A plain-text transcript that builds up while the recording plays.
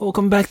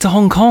Welcome back to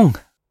Hong Kong.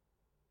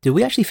 Did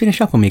we actually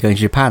finish up on me going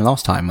to Japan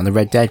last time on the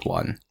Red Dead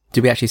one?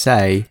 Did we actually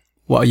say,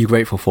 what are you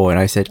grateful for? And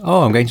I said,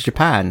 oh, I'm going to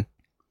Japan.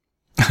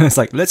 It's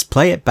like, let's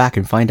play it back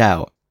and find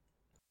out.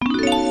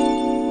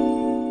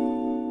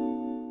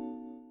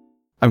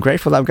 I'm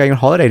grateful that I'm going on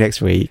holiday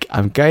next week.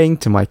 I'm going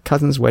to my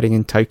cousin's wedding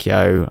in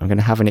Tokyo. I'm going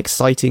to have an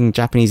exciting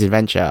Japanese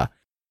adventure.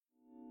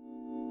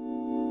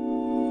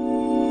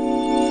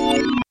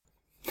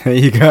 There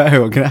you go.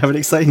 I'm going to have an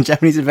exciting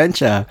Japanese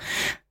adventure.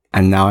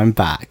 And now I'm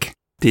back.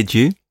 Did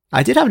you?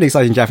 I did have an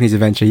exciting Japanese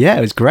adventure. Yeah,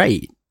 it was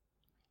great.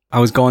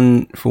 I was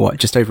gone for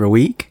just over a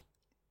week?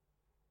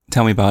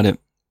 Tell me about it.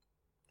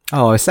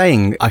 Oh, I was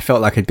saying I felt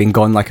like I'd been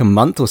gone like a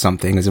month or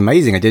something. It was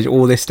amazing. I did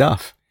all this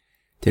stuff.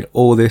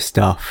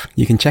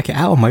 You can check it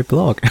out on my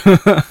blog.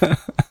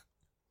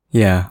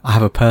 Yeah, I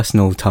have a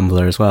personal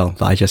Tumblr as well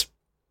that I just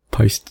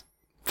post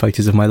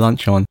photos of my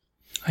lunch on.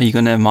 Are you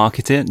going to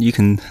market it?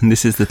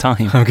 This is the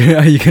time.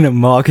 Are you going to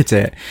market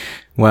it?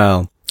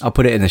 Well, I'll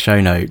put it in the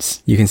show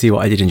notes. You can see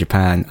what I did in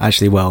Japan.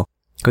 Actually, well,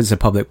 because it's a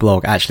public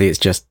blog, actually it's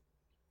just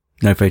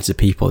no photos of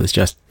people. It's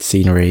just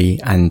scenery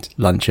and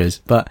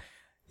lunches. But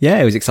yeah,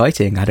 it was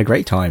exciting. I had a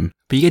great time.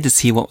 But you get to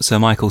see what Sir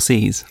Michael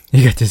sees.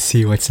 You get to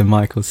see what Sir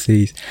Michael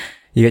sees.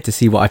 You get to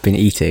see what I've been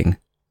eating.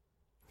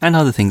 And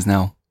other things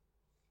now.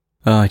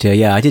 Oh dear,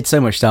 yeah, I did so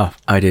much stuff.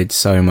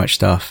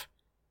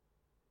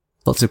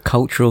 Lots of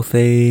cultural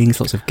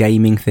things, lots of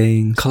gaming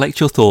things. Collect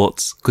your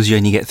thoughts, because you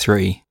only get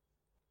 3.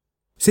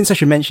 Since I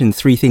should mention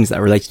 3 things that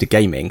are related to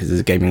gaming, because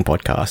it's a gaming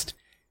podcast.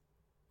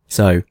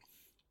 So,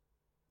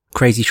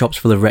 crazy shops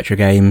full of retro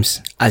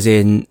games, as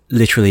in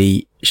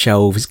literally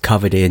shelves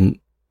covered in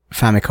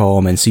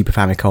Famicom and Super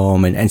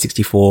Famicom and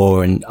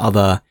N64 and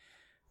other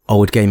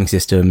old gaming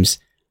systems,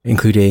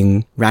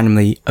 including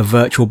randomly a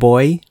Virtual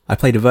Boy. I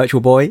played a Virtual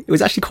Boy. It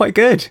was actually quite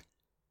good.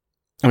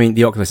 I mean,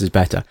 the Oculus is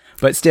better,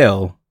 but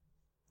still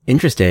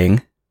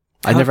interesting.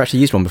 I'd never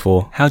actually used one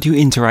before. How do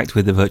you interact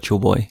with the Virtual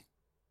Boy?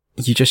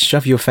 You just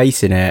shove your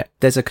face in it.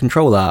 There's a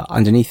controller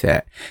underneath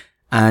it.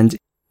 And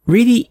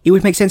really, it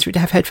would make sense for it to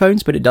have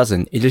headphones, but it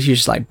doesn't. It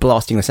just like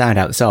blasting the sound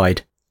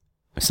outside.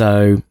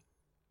 So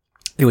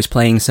it was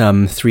playing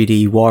some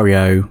 3D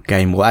Wario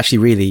game. Well, actually,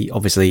 really,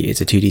 obviously, it's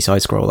a 2D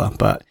side scroller,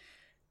 but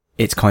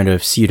it's kind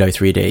of pseudo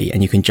 3D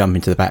and you can jump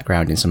into the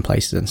background in some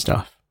places and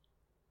stuff.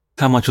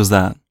 How much was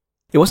that?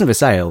 It wasn't for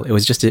sale. It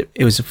was just, it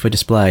was for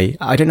display.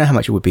 I don't know how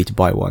much it would be to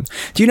buy one.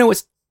 Do you know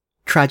what's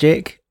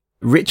tragic?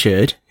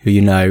 Richard, who you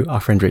know,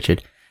 our friend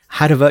Richard,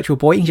 had a Virtual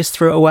Boy and just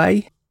threw it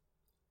away.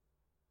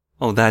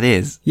 Oh, that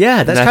is?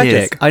 Yeah, that's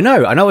tragic. I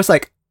know. And I was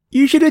like,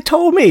 you should have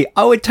told me.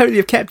 I would totally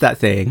have kept that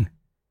thing.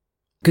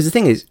 Because the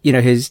thing is, you know,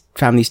 his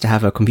family used to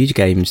have a computer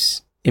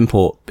games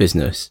import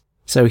business.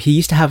 So he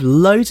used to have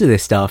loads of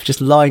this stuff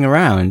just lying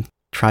around.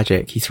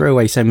 Tragic. He threw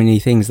away so many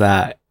things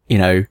that, you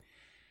know,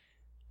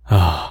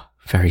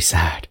 very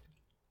sad.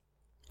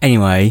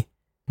 Anyway,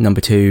 number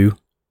 2,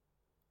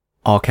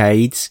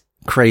 arcades.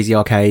 Crazy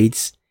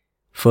arcades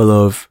full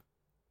of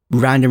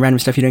random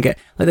stuff you don't get.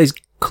 Like those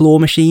claw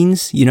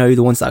machines, you know,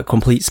 the ones that are a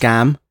complete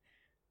scam.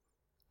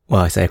 Well,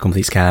 I say a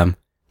complete scam,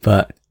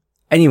 but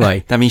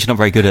anyway. That means you're not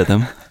very good at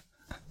them.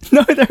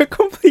 No, they're a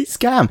complete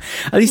scam.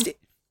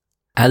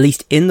 At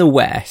least in the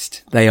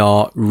West, they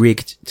are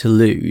rigged to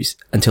lose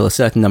until a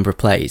certain number of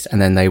plays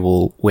and then they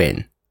will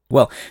win.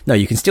 Well, no,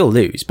 you can still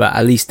lose, but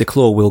at least the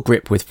claw will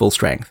grip with full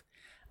strength.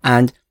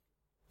 And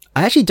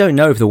I actually don't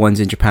know if the ones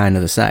in Japan are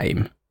the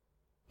same.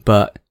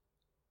 But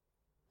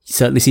he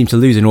certainly seemed to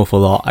lose an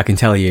awful lot, I can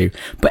tell you.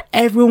 But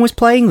everyone was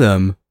playing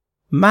them.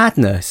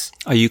 Madness.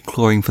 Are you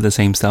clawing for the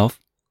same stuff?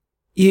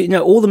 You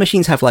know, all the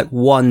machines have like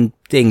one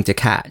thing to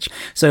catch.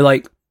 So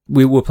like,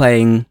 we were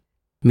playing,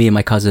 me and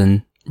my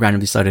cousin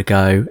randomly decided to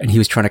go, and he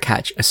was trying to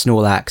catch a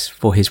Snorlax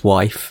for his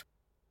wife.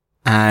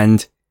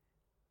 And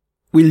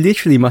we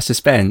literally must have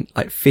spent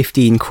like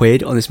 15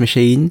 quid on this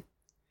machine.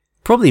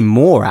 Probably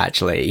more,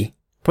 actually.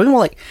 Probably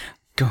more like...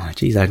 God,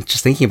 geez, I'm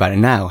just thinking about it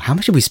now. How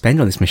much did we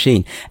spend on this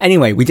machine?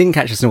 Anyway, we didn't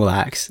catch a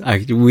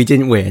Snorlax. We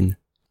didn't win.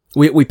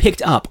 We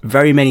picked up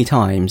very many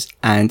times,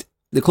 and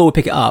the claw would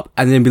pick it up,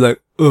 and then be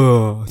like,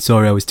 oh,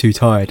 sorry, I was too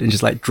tired, and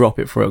just like drop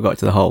it before it got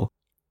to the hole.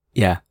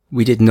 Yeah,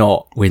 we did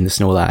not win the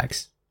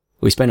Snorlax.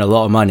 We spent a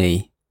lot of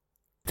money.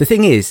 The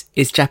thing is,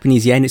 it's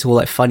Japanese yen, it's all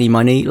like funny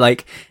money.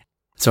 Like,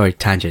 sorry,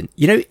 tangent.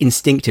 You know,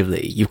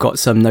 instinctively, you've got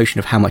some notion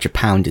of how much a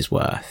pound is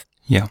worth.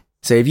 Yeah.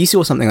 So if you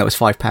saw something that was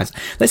 £5,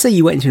 let's say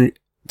you went to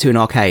an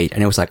arcade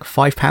and it was like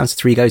 £5 for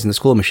 3 goes in the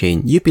claw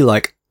machine, you'd be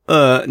like,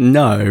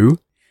 no.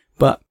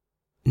 But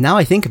now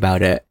I think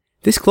about it,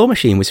 this claw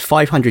machine was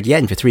 500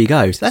 yen for 3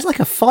 goes. That's like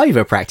a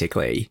fiver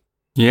practically.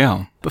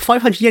 Yeah. But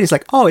 500 yen is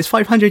like, oh, it's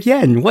 500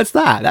 yen. What's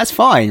that? That's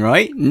fine,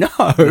 right? No.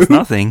 It's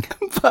nothing.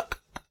 But,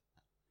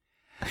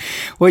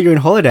 well, you're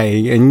on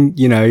holiday and,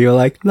 you know, you're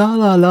like,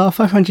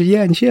 500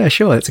 yen. Yeah,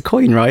 sure. It's a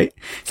coin, right?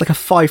 It's like a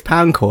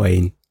 £5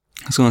 coin.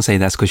 I was going to say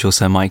that's because you're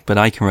Sir Mike, but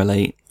I can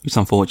relate. It's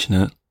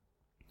unfortunate.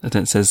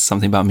 That says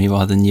something about me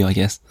rather than you, I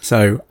guess.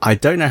 So I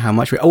don't know how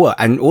much.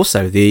 And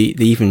also the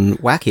even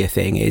wackier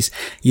thing is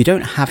you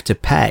don't have to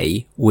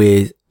pay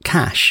with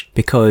cash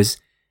because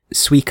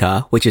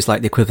Suica, which is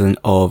like the equivalent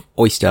of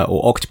Oyster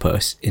or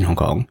Octopus in Hong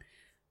Kong,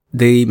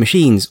 the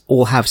machines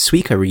all have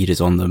Suica readers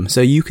on them.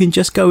 So you can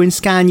just go and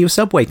scan your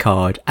subway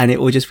card and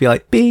it will just be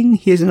like, bing,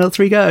 here's another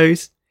 3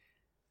 goes.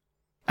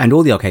 And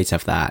all the arcades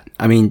have that.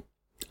 I mean,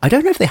 I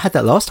don't know if they had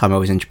that last time I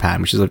was in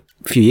Japan, which was a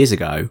few years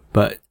ago,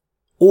 but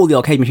all the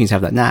arcade machines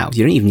have that now. So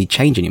you don't even need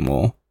change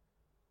anymore.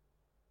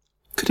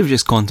 Could have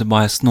just gone to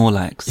buy a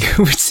Snorlax.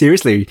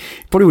 Seriously,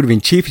 probably would have been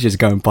cheaper just to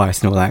go and buy a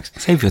Snorlax.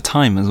 Save your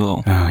time as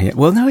well. Oh, yeah.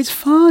 Well, no, it's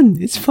fun.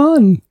 It's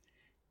fun.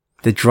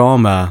 The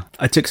drama.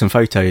 I took some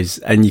photos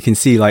and you can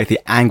see like the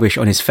anguish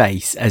on his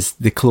face as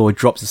the claw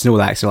drops the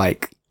Snorlax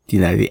like, you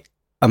know, the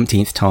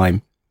umpteenth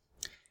time.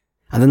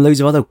 And then loads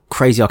of other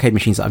crazy arcade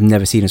machines that I've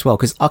never seen as well,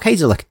 because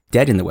arcades are like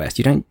dead in the West.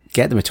 You don't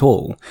get them at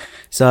all.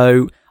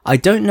 So I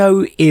don't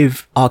know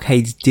if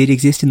arcades did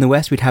exist in the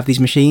West, we'd have these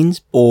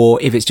machines,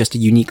 or if it's just a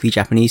uniquely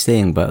Japanese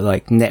thing, but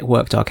like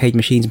networked arcade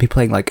machines and people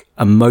playing like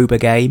a MOBA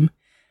game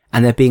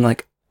and there being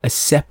like a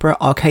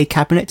separate arcade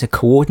cabinet to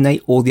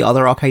coordinate all the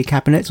other arcade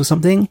cabinets or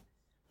something.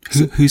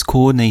 Who's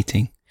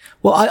coordinating?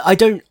 Well, I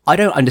don't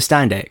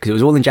understand it because it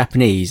was all in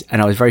Japanese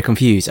and I was very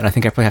confused and I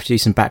think I probably have to do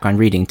some background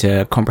reading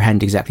to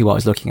comprehend exactly what I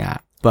was looking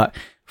at. But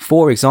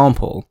for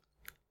example,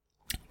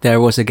 there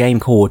was a game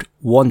called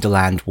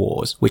Wonderland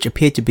Wars, which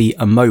appeared to be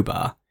a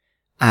MOBA,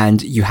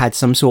 and you had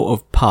some sort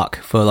of puck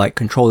for like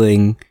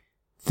controlling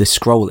the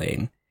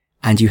scrolling,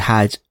 and you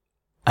had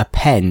a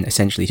pen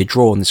essentially to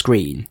draw on the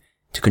screen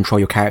to control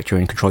your character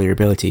and control your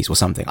abilities or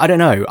something. I don't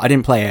know. I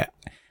didn't play it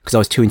because I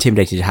was too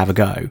intimidated to have a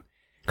go,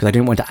 because I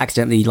didn't want to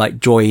accidentally like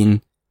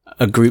join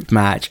a group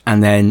match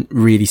and then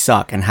really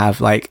suck and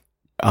have like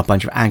a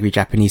bunch of angry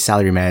Japanese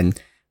salarymen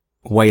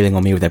wailing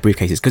on me with their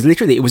briefcases. Because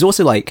literally, it was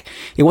also like,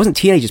 it wasn't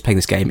teenagers playing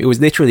this game. It was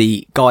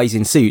literally guys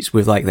in suits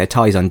with like their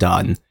ties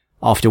undone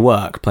after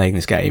work playing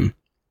this game.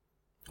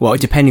 Well,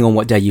 depending on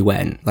what day you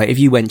went. Like if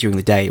you went during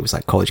the day, it was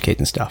like college kids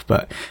and stuff.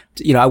 But,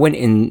 you know, I went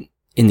in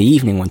the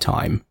evening one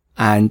time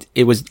and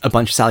it was a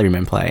bunch of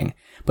salarymen playing.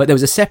 But there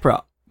was a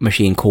separate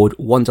machine called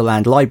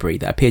Wonderland Library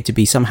that appeared to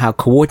be somehow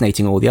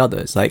coordinating all the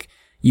others. Like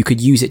you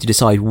could use it to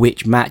decide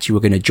which match you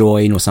were going to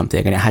join or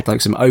something. And it had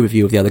like some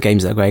overview of the other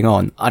games that are going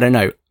on. I don't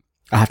know.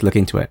 I have to look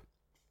into it.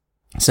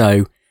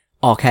 So,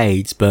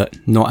 arcades, but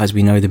not as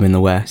we know them in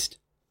the West.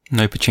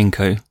 No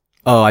pachinko.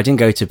 Oh, I didn't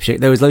go to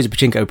there was loads of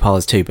pachinko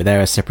parlors too, but they're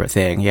a separate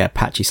thing. Yeah,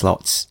 patchy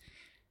slots.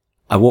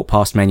 I walked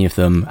past many of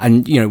them,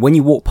 and you know, when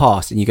you walk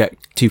past and you get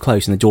too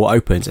close and the door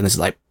opens and there's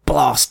like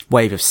blast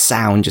wave of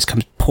sound just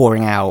comes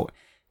pouring out.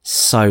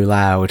 So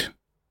loud.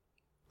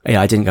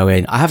 Yeah, I didn't go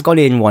in. I have gone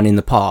in one in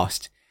the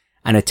past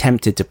and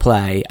attempted to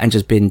play and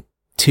just been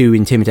too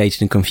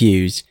intimidated and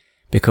confused,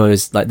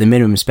 because like the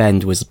minimum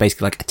spend was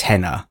basically like a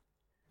tenner.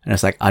 And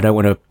it's like, I don't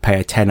want to pay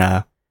a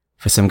tenner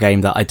for some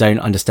game that I don't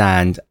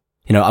understand.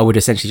 You know, I would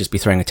essentially just be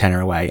throwing a tenner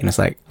away. And it's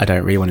like, I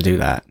don't really want to do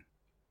that.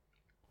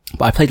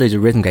 But I played loads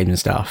of rhythm games and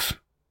stuff.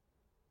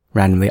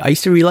 Randomly. I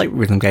used to really like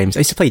rhythm games.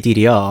 I used to play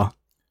DDR.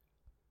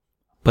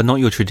 But not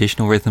your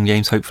traditional rhythm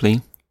games,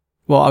 hopefully.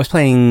 Well, I was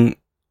playing,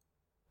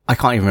 I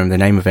can't even remember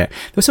the name of it.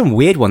 There was some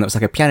weird one that was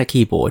like a piano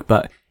keyboard,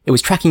 but it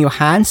was tracking your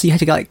hands. So you had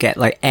to like get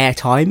like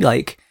airtime,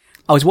 like,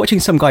 I was watching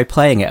some guy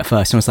playing it at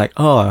first and I was like,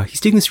 oh, he's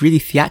doing this really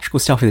theatrical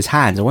stuff with his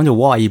hands. I wonder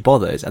why he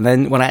bothers. And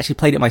then when I actually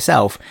played it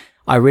myself,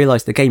 I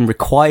realized the game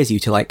requires you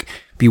to like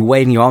be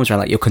waving your arms around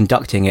like you're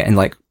conducting it and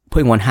like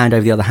putting one hand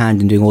over the other hand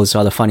and doing all this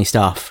other funny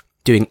stuff,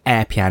 doing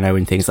air piano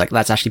and things like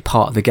that's actually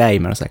part of the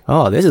game. And I was like,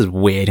 oh, this is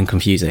weird and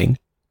confusing.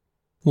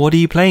 What are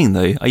you playing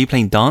though? Are you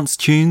playing dance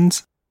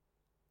tunes?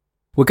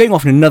 We're going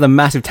off on another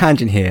massive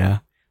tangent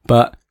here,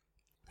 but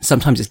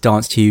sometimes it's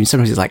dance tunes,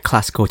 sometimes it's like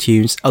classical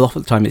tunes, a lot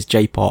of the time it's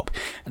J-pop.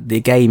 The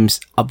games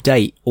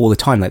update all the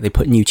time, like they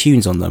put new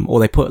tunes on them, or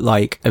they put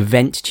like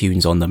event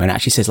tunes on them, and it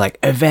actually says like,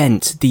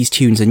 event, these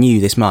tunes are new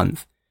this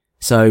month.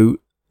 So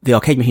the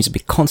arcade machines will be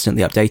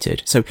constantly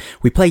updated. So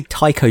we played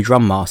Taiko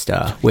Drum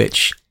Master,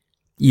 which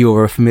you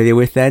were familiar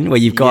with then, where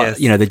you've got,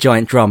 you know, the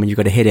giant drum and you've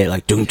got to hit it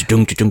like dung,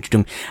 dung, dung, dung,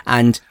 dung.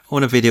 And I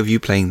want a video of you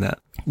playing that.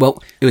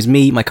 Well, it was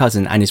me, my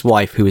cousin, and his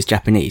wife, who was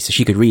Japanese, so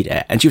she could read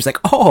it. And she was like,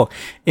 oh,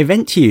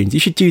 event tunes, you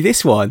should do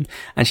this one.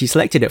 And she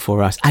selected it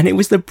for us. And it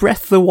was the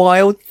Breath of the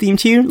Wild theme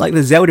tune, like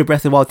the Zelda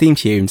Breath of the Wild theme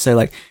tune. So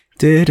like,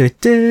 you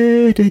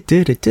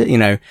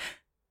know,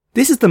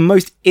 this is the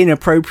most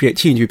inappropriate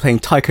tune to be playing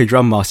Taiko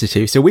Drum Master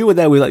to. So we were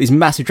there with like these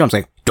massive drums,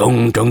 like,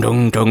 dong, dong,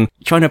 dong, dong,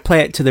 trying to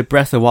play it to the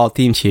Breath of the Wild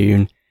theme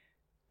tune.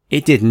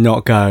 It did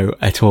not go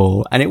at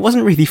all. And it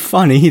wasn't really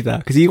fun either,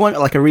 because you want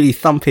like a really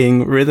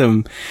thumping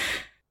rhythm,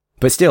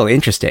 but still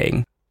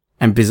interesting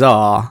and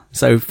bizarre.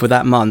 So for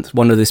that month,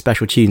 one of the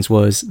special tunes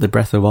was the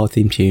Breath of the Wild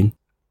theme tune.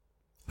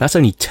 That's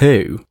only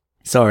 2.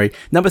 Sorry.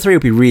 Number 3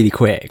 will be really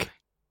quick.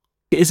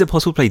 Is it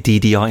possible to play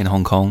DDR in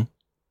Hong Kong?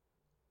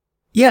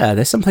 Yeah,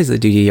 there's some places that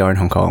do DDR in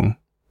Hong Kong.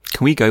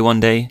 Can we go one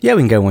day? Yeah,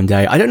 we can go one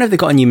day. I don't know if they've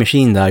got a new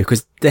machine though,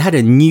 because they had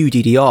a new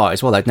DDR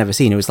as well that I'd never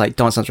seen. It was like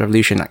Dance Dance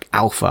Revolution, like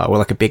Alpha, or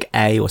like a big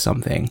A or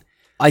something.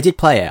 I did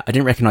play it. I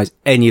didn't recognize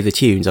any of the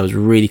tunes. I was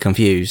really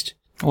confused.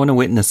 I want to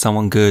witness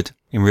someone good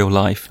in real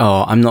life.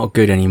 Oh, I'm not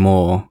good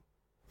anymore.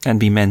 And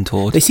be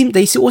mentored.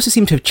 They also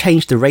seem to have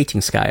changed the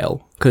rating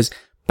scale, because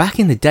back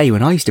in the day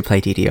when I used to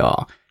play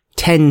DDR,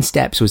 10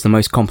 steps was the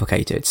most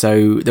complicated.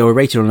 So they were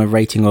rated on a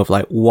rating of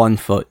like 1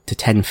 foot to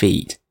 10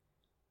 feet.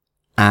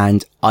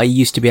 And I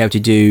used to be able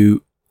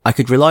to I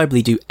could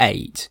reliably do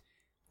 8.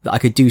 I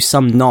could do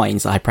some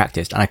 9s that I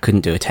practiced, and I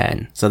couldn't do a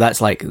 10. So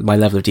that's like my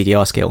level of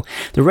DDR skill.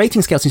 The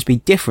rating scale seems to be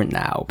different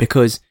now,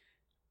 because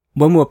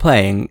when we were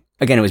playing,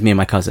 again, it was me and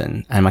my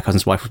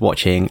cousin's wife was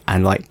watching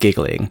and like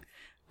giggling.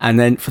 And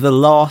then for the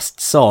last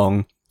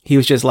song, he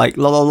was just like,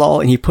 lol, lol, lol,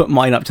 and he put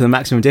mine up to the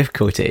maximum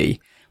difficulty,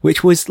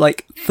 which was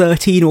like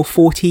 13 or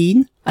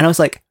 14. And I was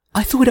like,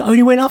 I thought it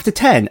only went up to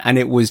 10. And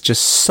it was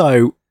just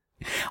so,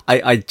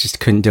 I just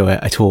couldn't do it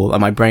at all. And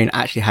my brain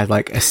actually had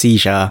like a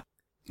seizure,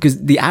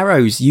 because the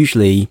arrows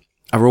usually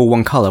are all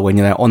one color when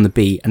you're on the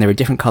beat, and they're a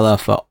different color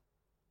for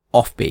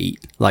offbeat,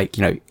 like,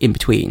 you know, in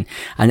between,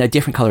 and a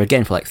different color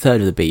again for like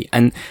third of the beat.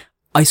 And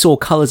I saw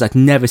colours I'd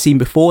never seen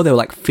before. They were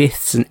like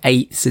fifths and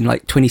eighths and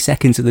like 20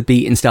 seconds of the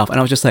beat and stuff. And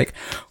I was just like,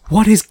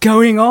 what is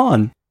going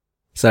on?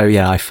 So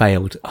yeah, I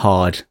failed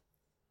hard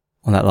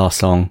on that last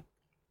song.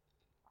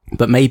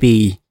 But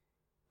maybe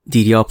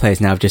DDR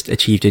players now have just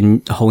achieved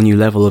a whole new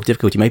level of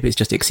difficulty. Maybe it's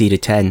just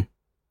exceeded 10.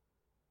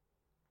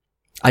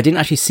 I didn't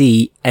actually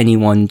see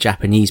anyone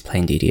Japanese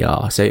playing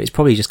DDR, so it's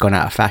probably just gone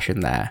out of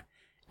fashion there.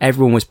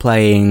 Everyone was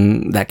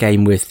playing that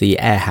game with the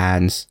air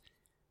hands,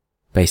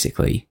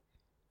 basically.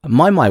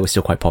 My was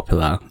still quite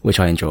popular, which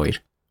I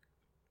enjoyed.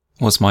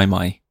 What's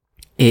My?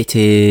 It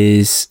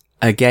is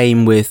a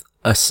game with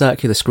a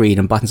circular screen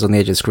and buttons on the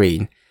edge of the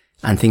screen,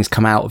 and things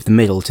come out of the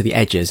middle to the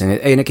edges. And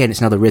again, it's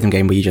another rhythm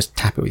game where you just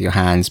tap it with your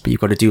hands, but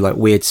you've got to do like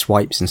weird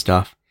swipes and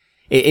stuff.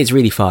 It's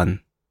really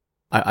fun.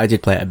 I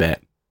did play it a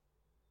bit.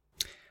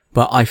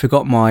 But I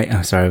forgot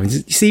you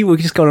see, we're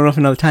just going off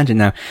another tangent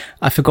now.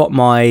 I forgot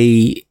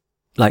my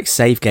like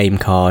save game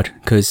card,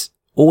 because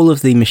all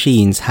of the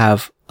machines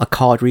have a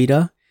card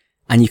reader,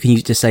 and you can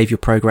use it to save your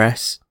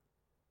progress.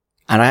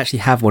 And I actually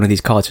have one of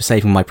these cards for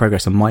saving my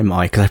progress on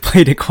My, because I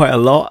played it quite a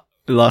lot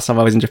the last time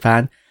I was in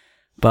Japan.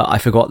 But I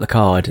forgot the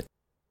card.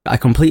 I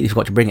completely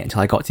forgot to bring it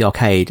until I got to the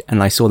arcade,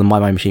 and I saw the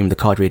My machine with the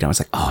card reader. I was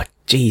like, oh,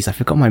 jeez, I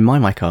forgot my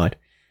My card.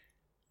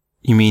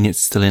 You mean it's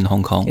still in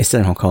Hong Kong? It's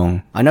still in Hong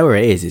Kong. I know where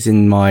it is. It's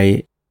in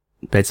my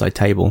bedside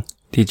table.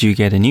 Did you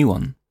get a new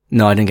one?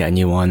 No, I didn't get a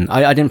new one.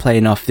 I didn't play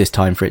enough this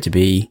time for it to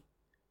be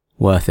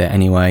worth it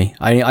anyway.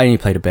 I only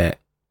played a bit.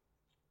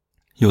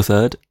 Your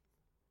third?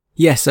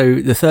 Yeah, so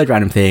the third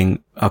random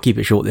thing, I'll keep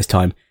it short this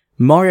time.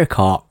 Mario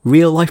Kart.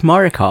 Real life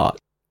Mario Kart.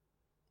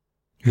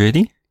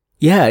 Really?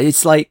 Yeah,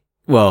 it's like,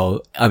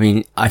 well, I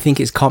mean, I think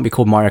it can't be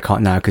called Mario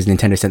Kart now because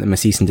Nintendo sent them a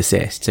cease and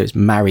desist, so it's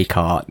Mari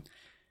Kart.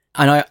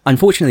 And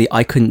unfortunately,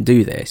 I couldn't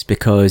do this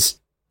because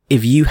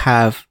if you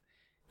have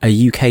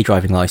a UK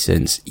driving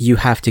license, you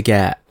have to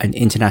get an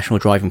international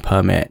driving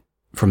permit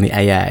from the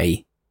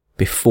AA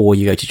before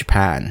you go to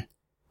Japan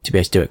to be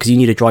able to do it, because you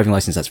need a driving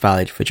license that's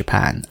valid for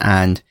Japan.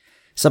 And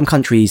some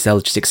countries, they'll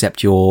just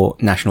accept your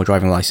national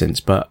driving license,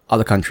 but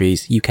other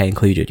countries, UK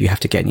included, you have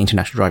to get an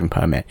international driving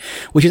permit,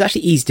 which is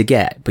actually easy to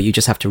get, but you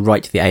just have to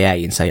write to the AA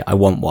and say, I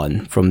want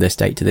one from this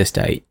date to this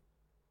date.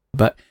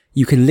 But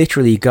you can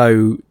literally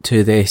go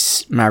to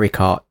this Mari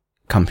Kart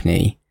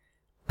company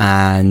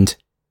and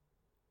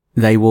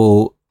they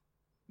will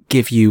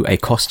give you a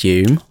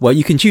costume. Well,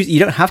 you can choose, you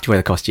don't have to wear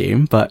the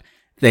costume, but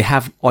they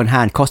have on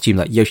hand costumes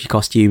like Yoshi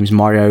costumes,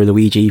 Mario,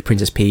 Luigi,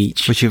 Princess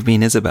Peach. Would you have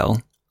been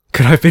Isabelle?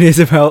 Could I have been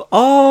Isabelle?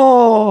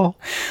 Oh,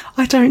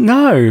 I don't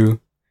know.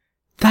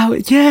 That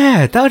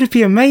would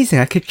be amazing.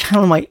 I could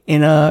channel my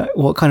inner,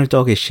 what kind of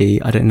dog is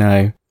she? I don't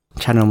know.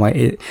 Channel my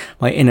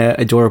inner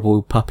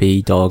adorable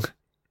puppy dog.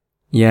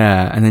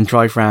 Yeah, and then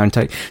drive around.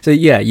 So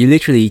yeah, you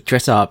literally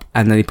dress up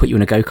and then they put you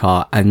in a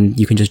go-kart and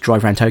you can just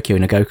drive around Tokyo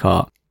in a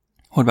go-kart.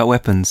 What about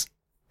weapons?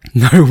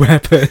 No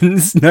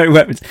weapons. No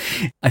weapons.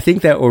 I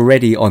think they're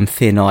already on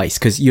thin ice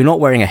because you're not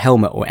wearing a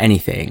helmet or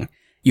anything.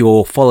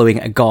 You're following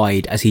a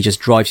guide as he just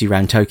drives you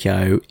around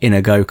Tokyo in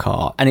a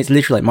go-kart. And it's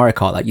literally like Mario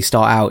Kart. Like you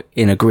start out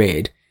in a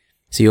grid.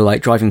 So you're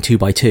like driving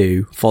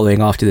 2x2,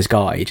 following after this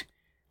guide.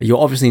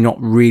 You're obviously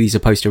not really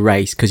supposed to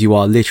race because you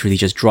are literally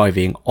just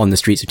driving on the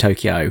streets of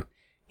Tokyo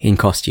in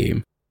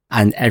costume.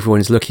 And everyone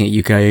is looking at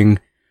you going,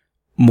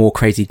 more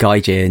crazy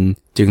gaijin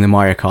doing the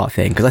Mario Kart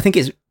thing. Because I think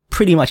it's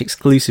pretty much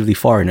exclusively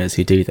foreigners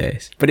who do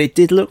this. But it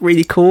did look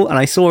really cool. And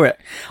I saw it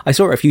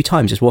a few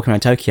times just walking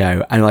around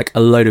Tokyo and like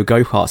a load of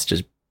go-karts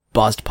just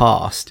buzzed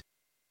past.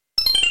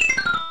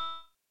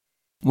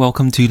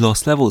 Welcome to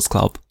Lost Levels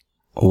Club.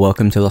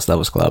 Welcome to Lost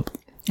Levels Club.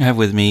 I have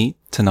with me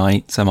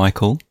tonight Sir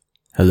Michael.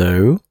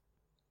 Hello.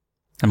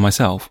 And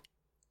myself.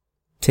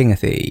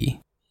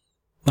 Timothy.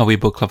 Are we a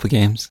book club for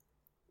games?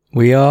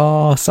 We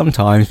are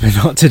sometimes, but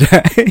not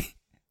today.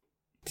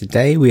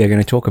 Today we are going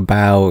to talk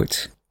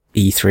about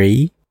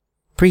E3,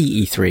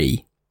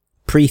 pre-E3,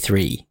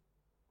 pre-3.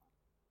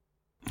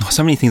 Oh,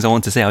 so many things I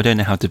want to say, I don't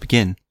know how to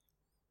begin.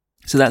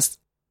 So that's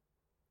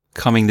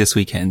coming this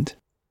weekend.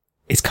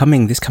 It's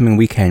coming this coming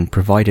weekend,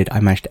 provided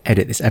I manage to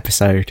edit this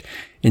episode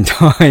in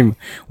time,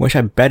 which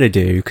I better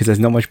do, because there's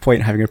not much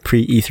point having a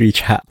pre-E3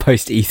 chat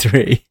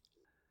post-E3.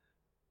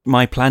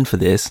 My plan for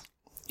this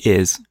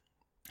is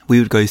we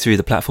would go through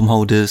the platform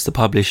holders, the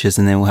publishers,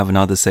 and then we'll have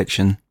another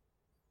section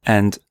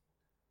and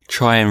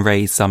try and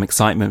raise some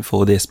excitement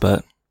for this,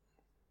 but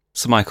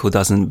Sir Michael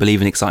doesn't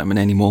believe in excitement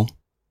anymore,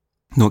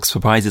 nor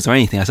surprises or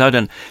anything.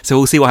 So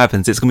we'll see what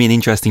happens. It's going to be an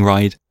interesting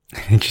ride.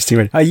 Interesting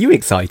ride. Are you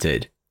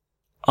excited?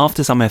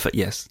 After some effort,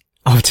 yes.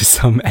 After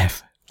some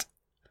effort.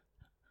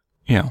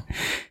 Yeah.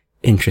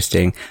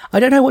 Interesting. I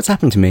don't know what's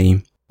happened to me.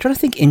 I'm trying to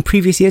think, in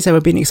previous years have I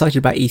been excited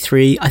about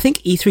E3? I think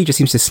E3 just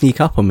seems to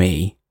sneak up on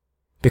me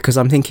because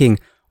I'm thinking,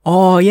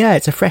 oh yeah,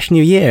 it's a fresh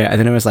new year. And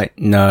then I was like,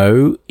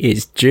 no,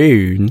 it's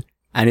June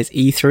and it's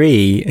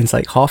E3. And it's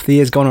like half the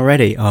year's gone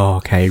already. Oh,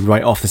 okay.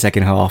 Right off the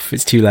second half.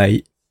 It's too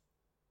late.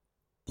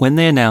 When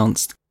they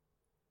announced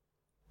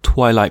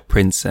Twilight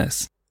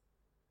Princess,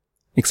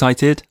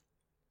 excited?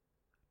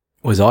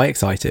 Was I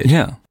excited?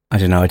 Yeah. I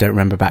don't know. I don't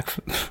remember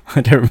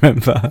I don't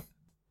remember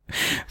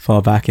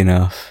far back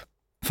enough.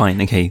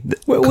 Fine. Okay.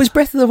 Was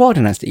Breath of the Wild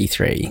announced at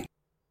E3?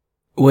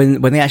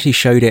 When they actually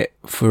showed it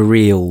for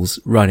reals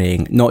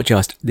running, not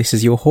just, this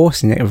is your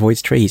horse and it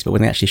avoids trees, but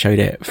when they actually showed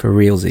it for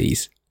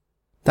realsies.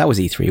 That was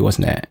E3,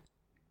 wasn't it?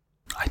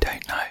 I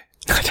don't know.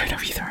 I don't know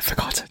either. I've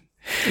forgotten.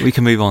 We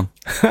can move on.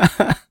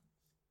 I'm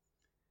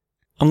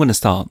going to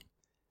start.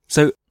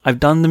 So I've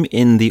done them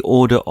in the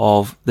order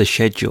of the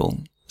schedule.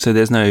 So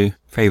there's no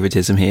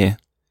favoritism here.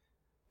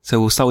 So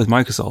we'll start with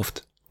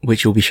Microsoft.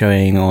 Which will be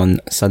showing on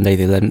Sunday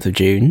the 11th of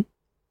June.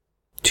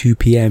 2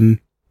 p.m.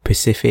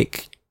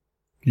 Pacific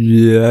time.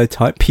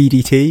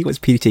 PDT? What's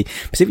PDT?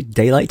 Pacific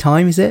Daylight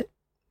Time, is it?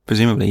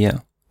 Presumably, yeah.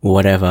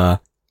 Whatever.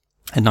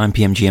 At 9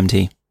 p.m.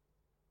 GMT.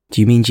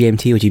 Do you mean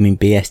GMT or do you mean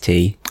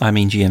BST? I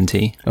mean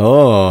GMT.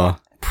 Oh,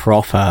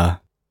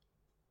 proper.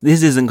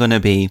 This isn't going to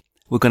be,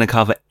 we're going to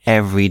cover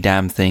every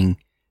damn thing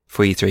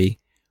for E3.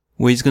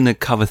 We're just going to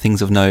cover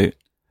things of note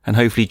and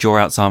hopefully draw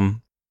out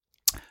some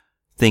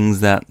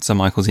things that Sir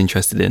Michael's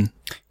interested in.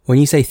 When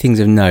you say things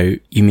of note,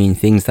 you mean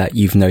things that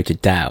you've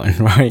noted down,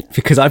 right?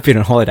 Because I've been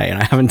on holiday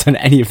and I haven't done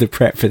any of the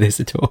prep for this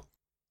at all.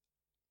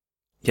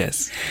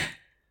 Yes.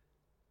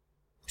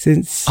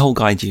 I'll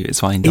guide you, it's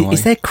fine, don't worry.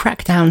 Is there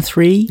Crackdown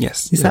 3?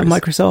 Yes. Is that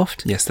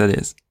Microsoft? Yes, that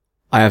is.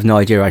 I have no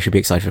idea I should be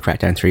excited for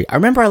Crackdown 3. I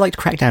remember I liked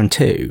Crackdown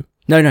 2.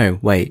 No,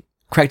 wait.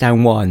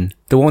 Crackdown 1.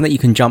 The one that you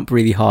can jump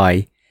really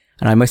high.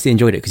 And I mostly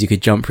enjoyed it because you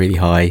could jump really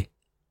high.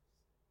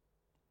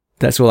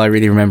 That's all I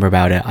really remember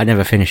about it. I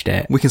never finished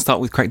it. We can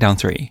start with Crackdown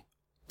 3.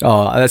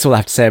 Oh, that's all I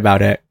have to say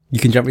about it. You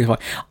can jump really high.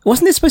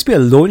 Wasn't it supposed to be a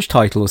launch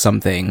title or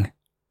something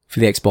for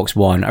the Xbox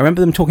One? I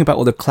remember them talking about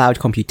all the cloud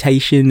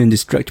computation and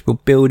destructible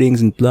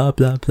buildings and blah,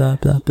 blah, blah,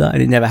 blah, blah.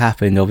 And it never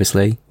happened,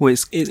 obviously. Well,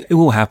 it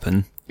will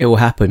happen. It will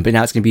happen, but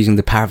now it's going to be using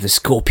the power of the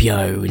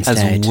Scorpio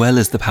instead. As well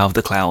as the power of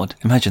the cloud.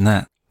 Imagine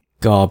that.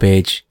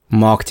 Garbage.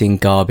 Marketing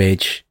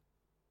garbage.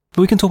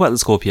 But we can talk about the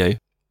Scorpio.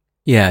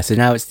 Yeah, so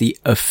now it's the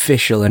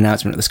official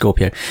announcement of the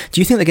Scorpio. Do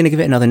you think they're going to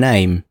give it another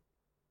name?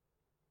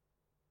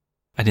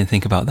 I didn't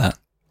think about that.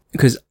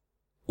 Because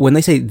when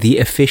they say the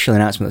official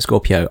announcement of the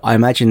Scorpio, I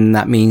imagine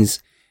that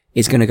means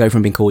it's going to go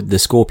from being called the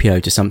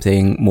Scorpio to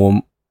something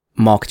more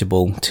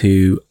marketable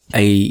to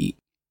a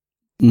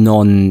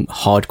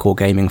non-hardcore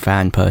gaming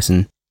fan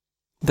person.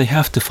 They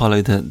have to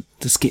follow the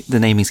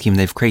naming scheme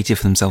they've created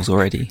for themselves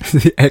already.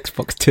 The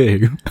Xbox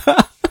 2.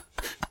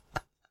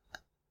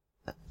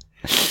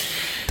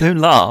 Don't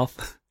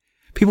laugh.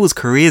 People's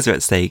careers are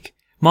at stake.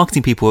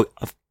 Marketing people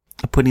are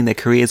putting their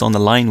careers on the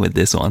line with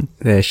this one.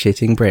 They're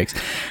shitting bricks.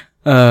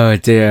 Oh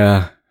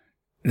dear.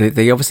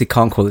 They obviously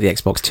can't call it the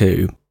Xbox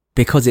 2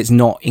 because it's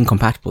not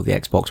incompatible with the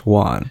Xbox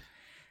One.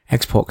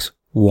 Xbox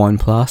One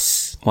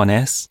Plus? One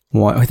S?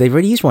 They've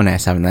already used One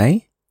S, haven't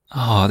they?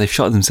 Oh, they've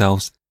shot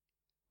themselves.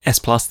 S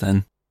Plus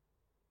then.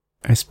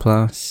 S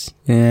Plus.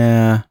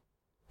 Yeah.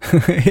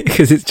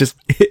 Because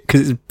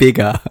it's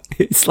bigger.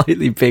 It's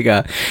slightly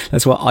bigger.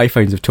 That's what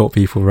iPhones have taught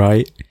people,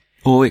 right?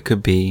 Or it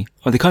could be,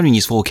 they can't even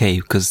use 4K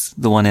because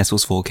the One S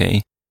was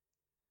 4K.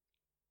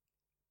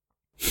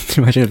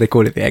 Imagine if they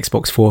called it the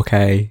Xbox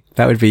 4K.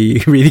 That would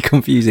be really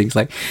confusing. It's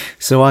like,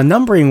 so our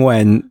numbering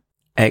went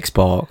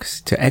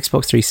Xbox to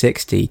Xbox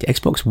 360 to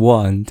Xbox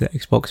One to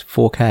Xbox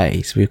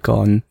 4K. So we've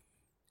gone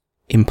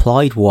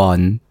implied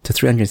 1 to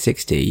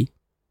 360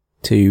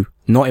 to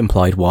not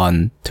implied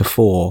 1 to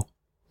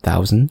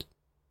 4,000.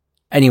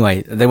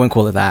 Anyway, they won't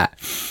call it that.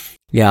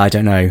 Yeah, I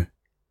don't know.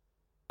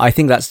 I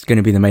think that's going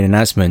to be the main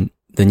announcement,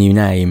 the new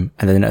name,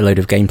 and then a load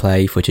of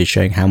gameplay footage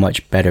showing how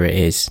much better it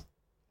is.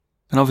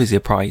 And obviously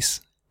a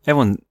price.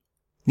 Everyone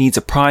needs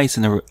a price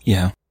and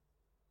yeah.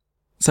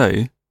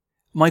 So,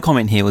 my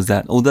comment here was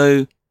that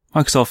although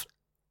Microsoft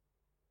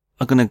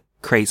are going to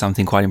create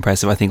something quite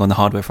impressive, I think, on the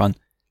hardware front,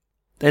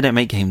 they don't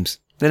make games.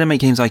 They don't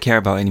make games I care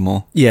about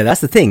anymore. Yeah,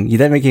 that's the thing. You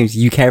don't make games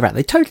you care about.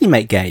 They totally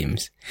make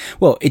games.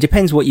 Well, it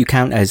depends what you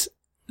count as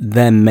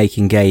them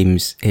making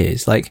games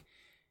is. Like,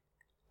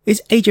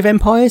 Is Age of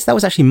Empires? That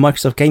was actually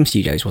Microsoft Game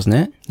Studios, wasn't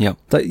it? Yep.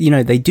 But, you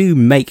know, they do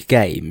make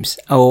games,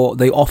 or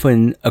they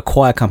often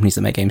acquire companies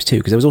that make games too,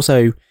 because there was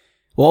also,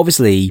 well,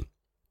 obviously,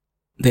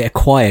 they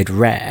acquired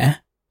Rare,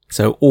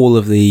 so all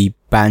of the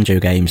Banjo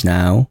games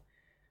now.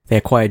 They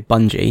acquired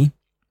Bungie,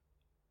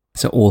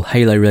 so all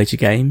Halo-related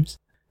games.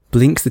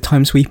 Blinx the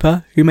Time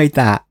Sweeper, who made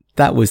that?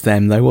 That was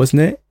them though,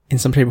 wasn't it? In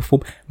some shape or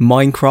form.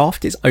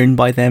 Minecraft is owned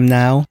by them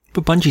now.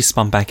 But Bungie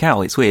spun back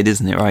out. It's weird,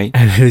 isn't it, right?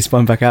 They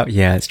spun back out?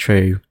 Yeah, it's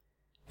true.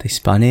 They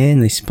spun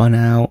in, they spun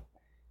out.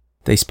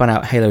 They spun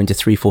out Halo into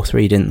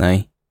 343, didn't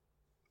they?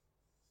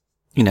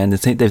 You know, and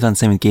they've done the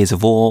same with Gears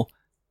of War.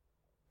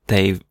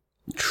 They've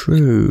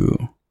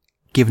True.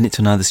 given it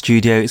to another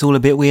studio. It's all a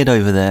bit weird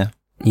over there.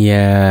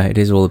 Yeah, it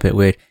is all a bit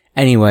weird.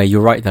 Anyway,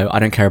 you're right though, I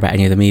don't care about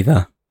any of them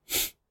either.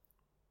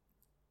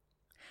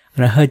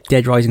 And I heard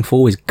Dead Rising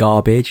 4 was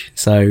garbage,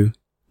 so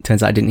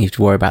turns out I didn't need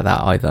to worry about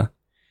that either.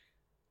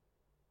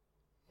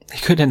 They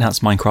could announce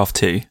Minecraft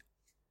 2.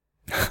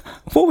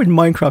 What would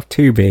Minecraft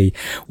 2 be?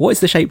 What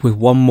is the shape with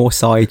one more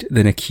side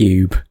than a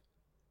cube?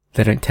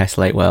 They don't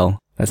tessellate well.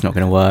 That's not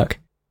going to work.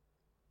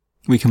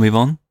 We can move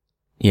on.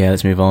 Yeah,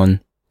 let's move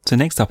on. So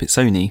next up, it's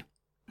Sony.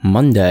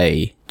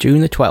 Monday,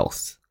 June the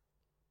 12th.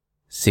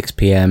 6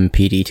 p.m.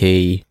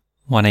 PDT.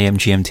 1 a.m.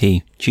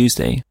 GMT.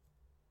 Tuesday.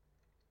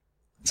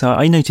 So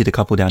I noted a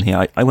couple down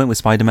here. I went with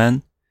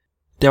Spider-Man.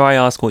 Dare I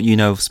ask what you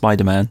know of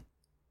Spider-Man?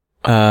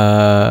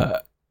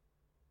 Does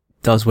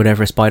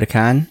whatever a spider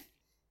can.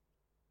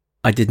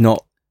 I did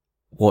not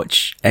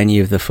watch any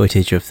of the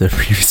footage of the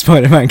previous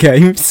Spider-Man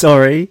game,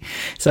 sorry.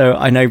 So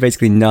I know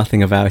basically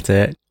nothing about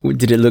it.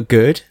 Did it look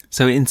good?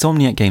 So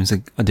Insomniac Games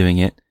are doing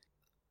it.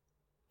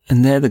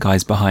 And they're the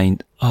guys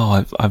behind,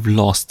 I've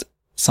lost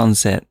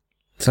Sunset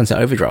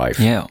Overdrive.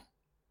 Yeah.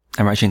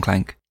 And Ratchet and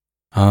Clank.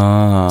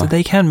 Ah. So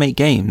they can make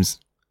games.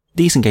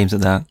 Decent games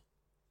at that.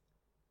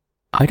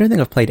 I don't think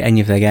I've played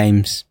any of their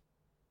games.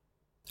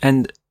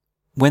 And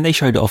when they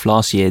showed it off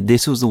last year,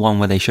 this was the one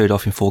where they showed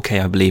off in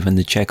 4K, I believe, and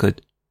the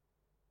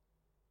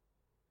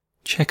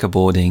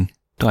checkerboarding.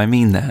 Do I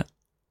mean that?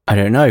 I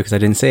don't know, because I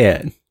didn't see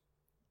it.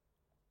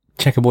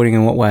 Checkerboarding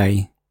in what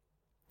way?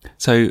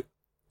 So,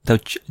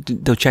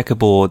 they'll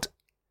checkerboard.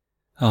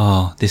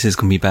 Oh, this is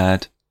going to be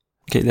bad.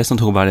 Okay, let's not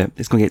talk about it.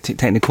 It's going to get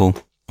technical.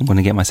 I'm going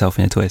to get myself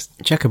in a twist.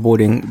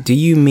 Checkerboarding, do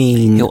you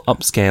mean... He'll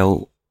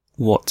upscale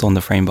what's on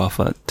the frame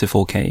buffer to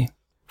 4K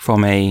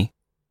from a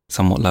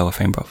somewhat lower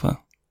frame buffer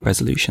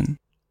resolution.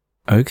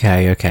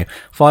 Okay.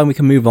 Fine, we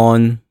can move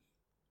on.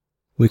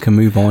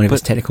 If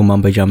it's technical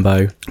mumbo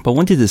jumbo. But I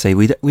wanted to say,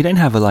 we don't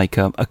have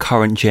a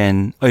current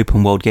gen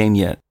open world game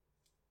yet.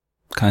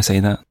 Can I say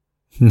that?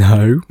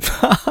 No.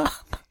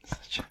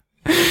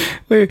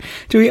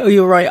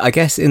 You're right, I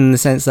guess, in the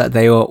sense that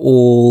they are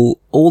all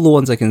the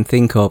ones I can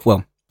think of.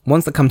 Well,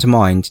 ones that come to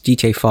mind,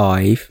 GTA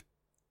 5,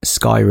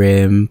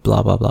 Skyrim,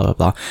 blah, blah, blah, blah,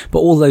 blah. But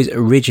all those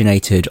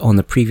originated on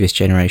the previous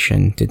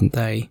generation, didn't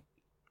they?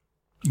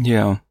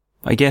 Yeah.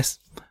 I guess,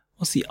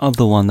 what's the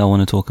other one that I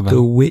want to talk about?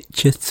 The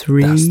Witcher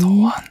 3? That's the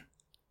one.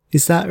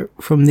 Is that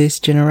from this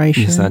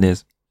generation? Yes, that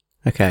is.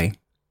 Okay.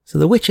 So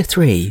The Witcher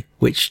 3,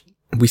 which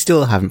we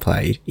still haven't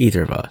played,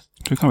 either of us.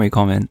 We can't really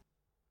comment.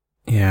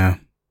 Yeah.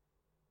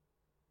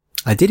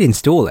 I did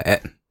install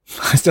it.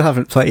 I still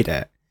haven't played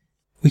it.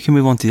 We can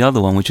move on to the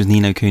other one, which was Ni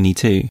no Kuni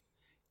 2.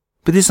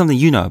 But this is something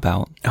you know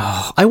about.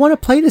 Oh, I want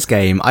to play this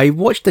game. I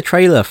watched the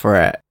trailer for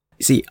it.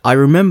 See, I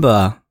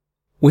remember,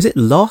 was it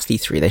last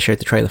E3 they showed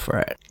the trailer for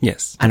it?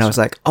 Yes. And I was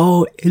like,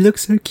 oh, it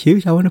looks so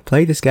cute. I want to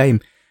play this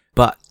game.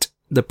 But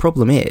the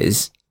problem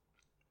is,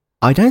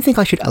 I don't think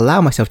I should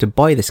allow myself to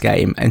buy this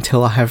game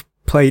until I have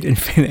played and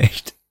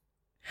finished.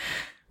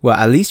 Well,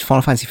 at least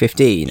Final Fantasy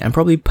 15 and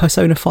probably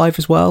Persona 5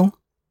 as well.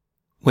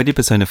 Where did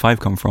Persona 5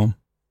 come from?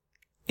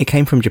 It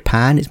came from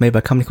Japan. It's made by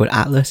a company called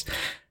Atlas.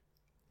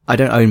 I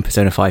don't own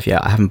Persona 5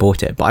 yet. I haven't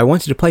bought it, but I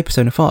wanted to play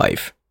Persona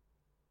 5.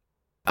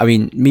 I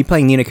mean, me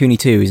playing Ni no Kuni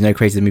 2 is no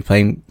crazier than me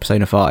playing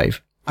Persona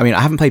 5. I mean, I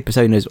haven't played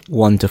Personas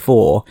 1 to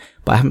 4,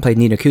 but I haven't played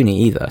Ni no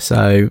Kuni either,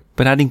 so...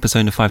 But adding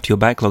Persona 5 to your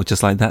backlog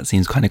just like that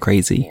seems kind of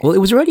crazy. Well, it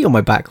was already on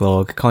my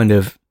backlog, kind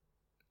of,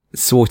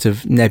 sort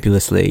of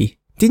nebulously.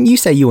 Didn't you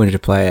say you wanted to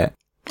play it?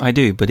 I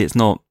do, but it's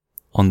not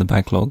on the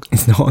backlog.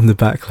 It's not on the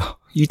backlog.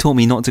 You taught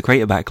me not to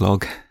create a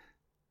backlog.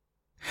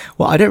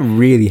 Well, I don't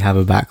really have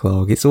a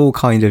backlog. It's all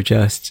kind of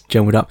just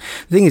jumbled up.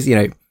 The thing is, you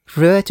know,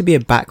 for there to be a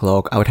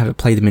backlog, I would have to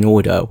play them in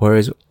order.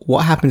 Whereas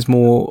what happens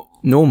more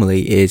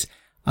normally is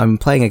I'm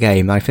playing a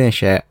game, I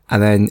finish it,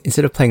 and then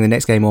instead of playing the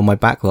next game on my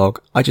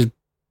backlog, I just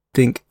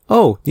think,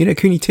 oh, Ni no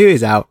Kuni 2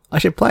 is out. I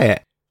should play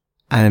it.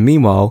 And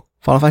meanwhile,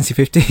 Final Fantasy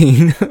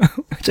 15,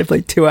 which I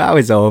played 2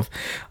 hours of,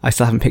 I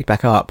still haven't picked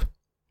back up.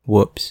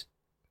 Whoops.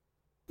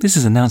 This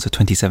is announced for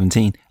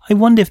 2017. I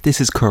wonder if this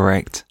is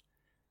correct.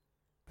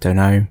 Don't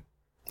know.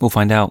 We'll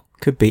find out.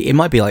 Could be. It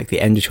might be like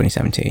the end of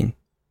 2017.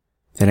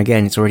 Then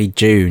again, it's already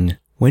June.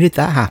 When did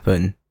that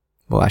happen?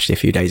 Well, actually a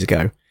few days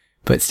ago.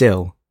 But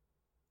still.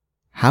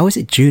 How is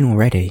it June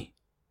already?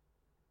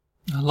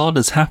 A lot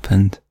has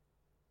happened.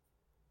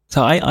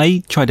 So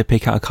I tried to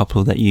pick out a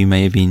couple that you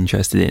may have been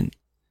interested in.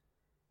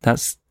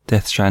 That's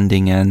Death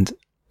Stranding and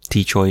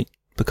Detroit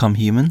Become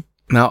Human.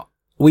 Now,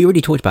 we already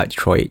talked about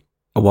Detroit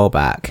a while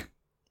back.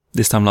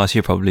 This time last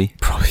year, probably.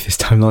 Probably this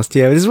time last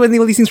year. This is when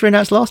all these things were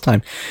announced last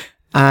time.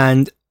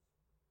 And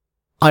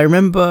I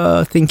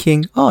remember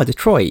thinking, oh,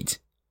 Detroit.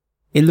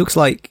 It looks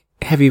like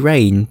Heavy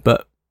Rain,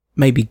 but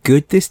maybe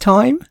good this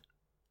time?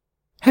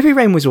 Heavy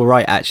Rain was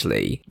alright,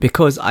 actually,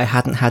 because I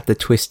hadn't had the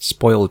twist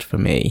spoiled for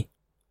me.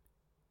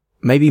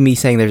 Maybe me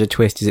saying there's a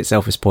twist is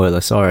itself a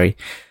spoiler, sorry.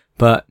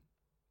 But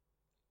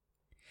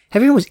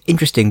Heavy Rain was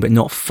interesting, but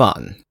not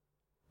fun,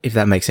 if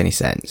that makes any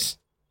sense.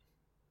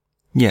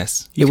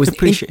 Yes. It was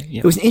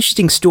an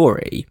interesting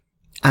story,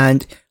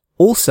 and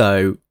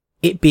also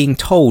it being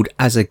told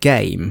as a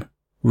game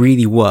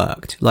really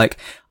worked. Like,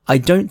 I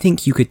don't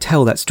think you could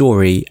tell that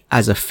story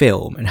as a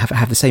film and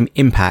have the same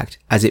impact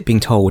as it being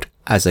told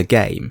as a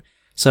game.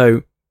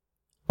 So,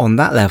 on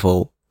that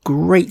level,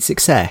 great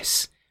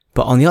success.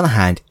 But on the other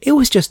hand, it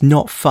was just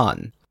not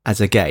fun as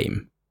a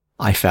game,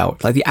 I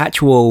felt. Like, the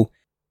actual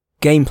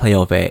gameplay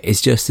of it is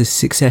just a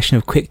succession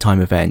of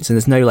QuickTime events, and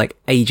there's no, like,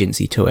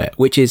 agency to it,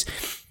 which is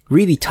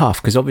really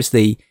tough, because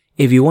obviously,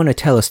 if you want to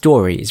tell a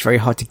story, it's very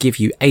hard to give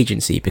you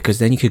agency, because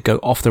then you could go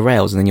off the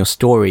rails and then your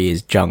story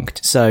is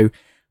junked. So,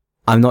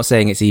 I'm not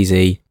saying it's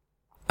easy,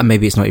 and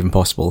maybe it's not even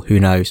possible, who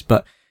knows,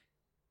 but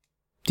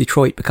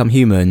Detroit Become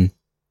Human,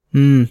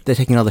 they're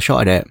taking another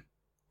shot at it.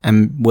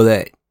 And will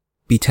it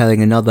be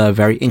telling another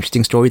very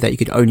interesting story that you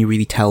could only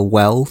really tell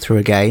well through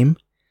a game?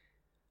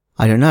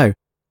 I don't know.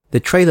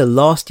 The trailer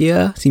last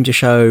year seemed to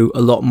show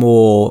a lot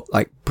more,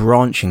 like,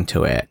 branching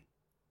to it.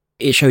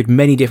 It showed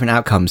many different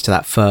outcomes to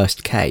that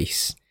first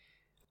case.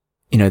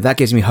 You know, that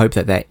gives me hope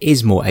that there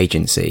is more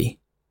agency.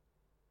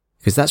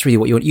 Because that's really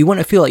what you want. You want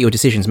to feel like your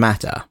decisions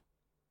matter.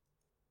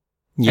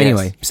 Yes.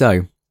 Anyway,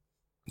 so,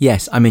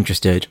 yes, I'm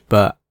interested,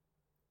 but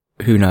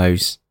who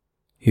knows?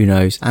 Who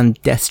knows?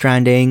 And Death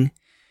Stranding,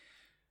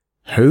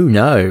 who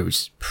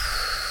knows?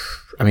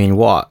 I mean,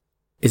 what?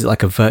 Is it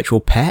like a virtual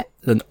pet?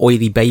 An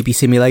oily baby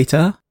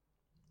simulator?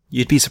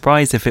 You'd be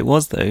surprised if it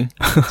was, though.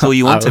 That's all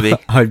you want to be.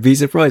 I'd be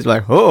surprised,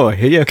 like, oh,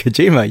 Hideo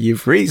Kojima,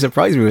 you've really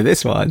surprised me with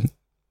this one.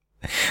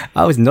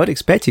 I was not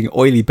expecting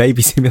Oily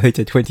Baby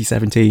Simulator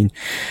 2017.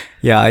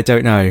 Yeah, I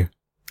don't know.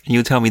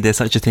 You'll tell me there's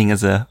such a thing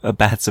as a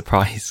bad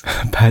surprise.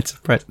 Bad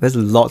surprise. There's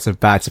lots of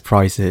bad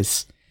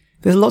surprises.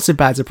 There's lots of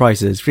bad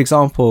surprises. For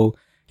example,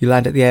 you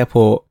land at the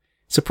airport,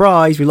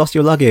 surprise, we lost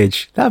your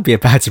luggage. That would be a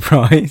bad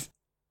surprise.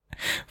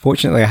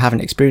 Fortunately, I haven't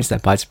experienced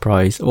that bad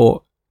surprise.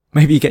 Or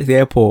maybe you get to the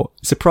airport,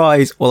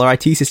 surprise, all our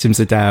IT systems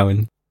are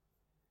down.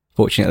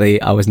 Fortunately,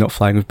 I was not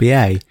flying with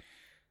BA.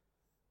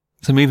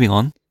 So moving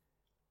on.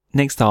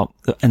 Next up,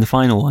 and the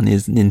final one,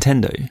 is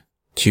Nintendo.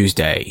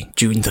 Tuesday,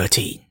 June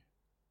 13th.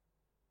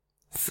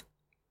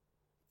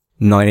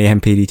 9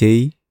 AM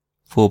PDT.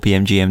 4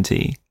 PM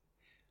GMT.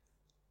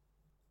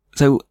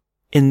 So,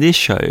 in this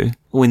show,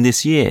 or in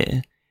this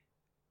year,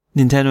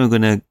 Nintendo are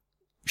going to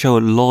show a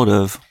lot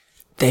of...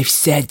 They've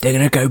said they're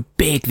going to go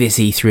big this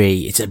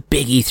E3. It's a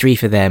big E3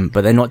 for them,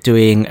 but they're not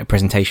doing a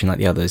presentation like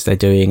the others. They're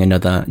doing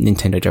another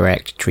Nintendo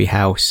Direct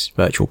Treehouse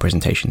virtual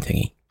presentation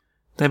thingy.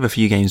 They have a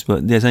few games,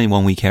 but there's only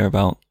one we care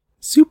about.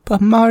 Super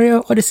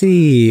Mario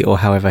Odyssey, or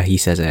however he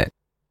says it.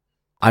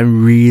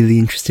 I'm really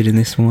interested in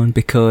this one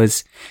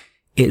because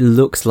it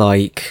looks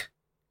like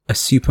a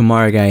Super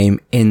Mario game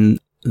in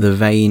the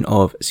vein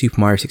of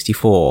Super Mario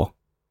 64.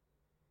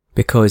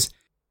 Because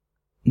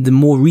the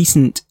more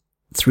recent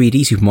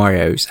 3D Super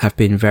Marios have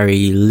been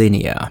very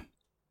linear.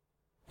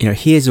 You know,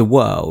 here's a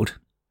world,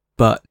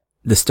 but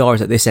the star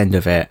is at this end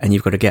of it, and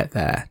you've got to get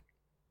there.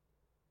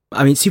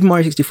 I mean, Super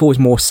Mario 64 is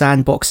more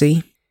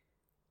sandboxy.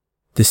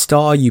 The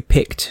star you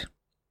picked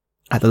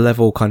at the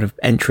level kind of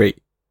entry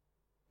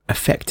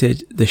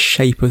affected the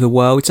shape of the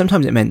world.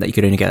 Sometimes it meant that you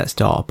could only get that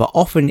star, but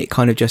often it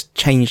kind of just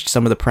changed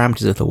some of the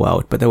parameters of the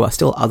world, but there were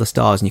still other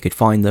stars and you could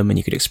find them and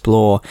you could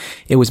explore.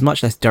 It was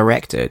much less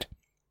directed.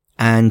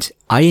 And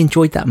I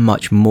enjoyed that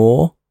much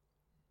more.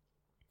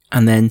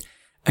 And then,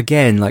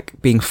 again,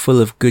 like being full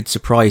of good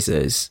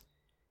surprises,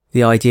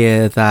 the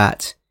idea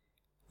that,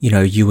 you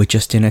know, you were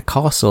just in a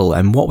castle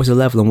and what was a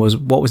level and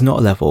what was not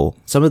a level.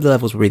 Some of the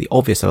levels were really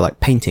obvious. They were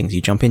like paintings,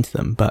 you jump into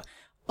them, but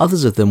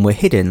others of them were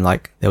hidden,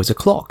 like there was a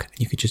clock and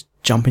you could just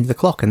jump into the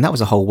clock and that was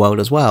a whole world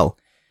as well.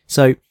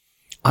 So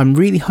I'm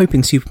really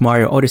hoping Super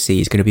Mario Odyssey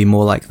is going to be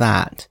more like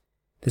that.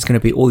 There's going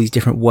to be all these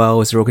different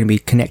worlds. They're all going to be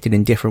connected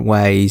in different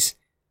ways,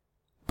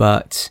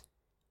 but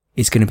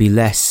it's going to be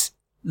less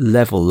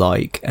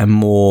level-like and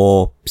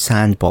more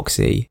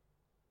sandboxy.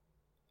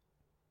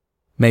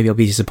 Maybe I'll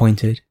be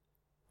disappointed.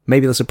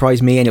 Maybe they'll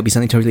surprise me and it'll be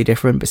something totally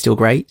different, but still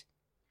great.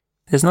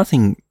 There's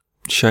nothing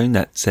shown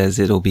that says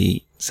it'll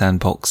be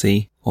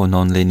sandboxy or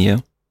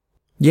non-linear.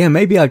 Yeah,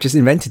 maybe I've just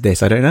invented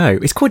this. I don't know.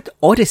 It's called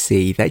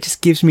Odyssey. That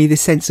just gives me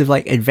this sense of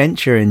like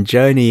adventure and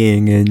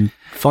journeying and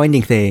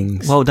finding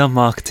things. Well done,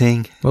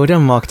 marketing. Well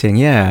done, marketing.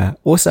 Yeah.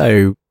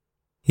 Also,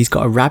 he's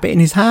got a rabbit in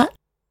his hat.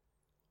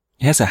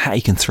 He has a hat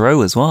he can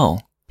throw as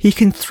well. He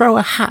can throw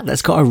a hat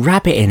that's got a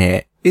rabbit in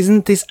it.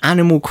 Isn't this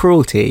animal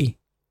cruelty?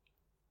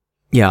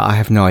 Yeah, I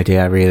have no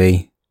idea,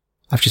 really.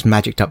 I've just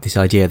magicked up this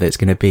idea that it's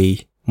going to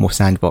be more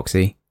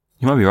sandboxy.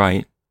 You might be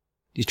right.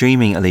 You're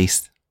dreaming, at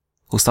least.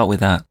 We'll start with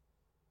that.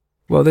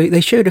 Well,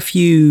 they showed a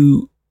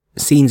few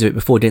scenes of it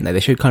before, didn't they? They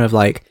showed kind of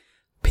like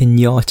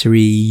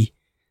pinata-y,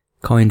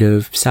 kind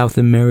of South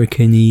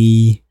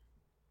American-y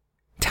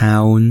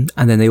town.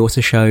 And then they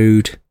also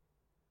showed,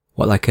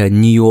 like a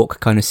New York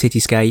kind of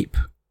cityscape.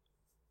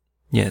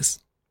 Yes.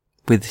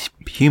 With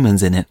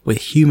humans in it. With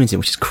humans in it,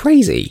 which is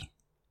crazy.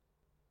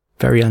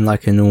 Very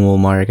unlike a normal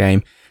Mario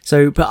game.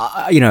 So, but,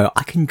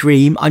 I can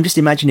dream. I'm just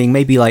imagining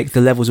maybe like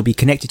the levels will be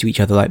connected to each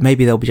other. Like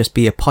maybe there'll just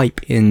be a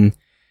pipe in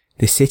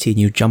this city and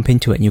you jump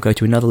into it and you go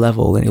to another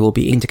level and it will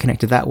be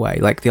interconnected that way.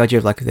 Like the idea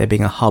of like there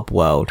being a hub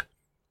world.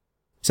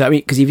 So, I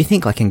mean, because if you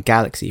think like in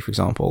Galaxy, for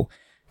example,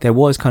 there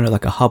was kind of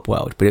like a hub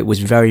world, but it was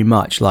very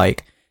much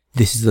like,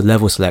 this is the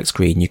level select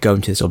screen. You go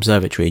into this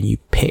observatory and you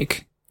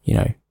pick,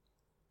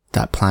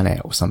 that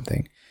planet or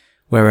something.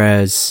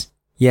 Whereas,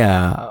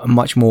 yeah,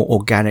 much more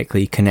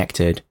organically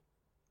connected.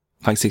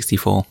 Like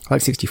 64.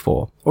 Like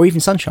 64. Or even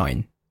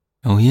Sunshine.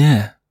 Oh,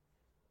 yeah.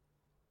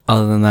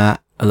 Other than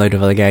that, a load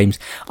of other games.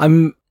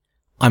 I'm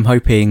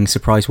hoping,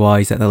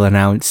 surprise-wise, that they'll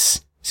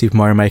announce Super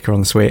Mario Maker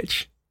on the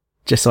Switch.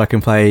 Just so I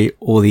can play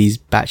all these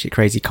batshit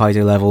crazy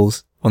Kaizo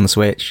levels on the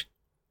Switch.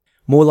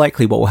 More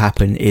likely what will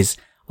happen is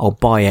I'll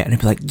buy it and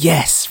it'll be like,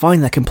 yes,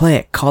 finally I can play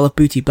it. Call of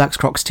Duty Black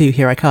Crocs 2,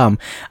 here I come.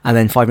 And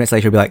then 5 minutes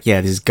later I'll be like,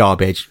 yeah, this is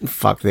garbage.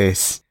 Fuck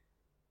this.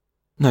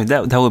 No,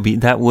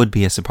 that would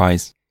be a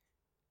surprise.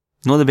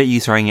 Not the bit you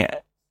throwing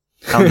it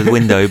out the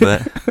window,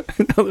 but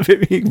not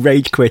the bit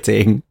rage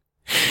quitting.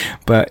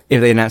 But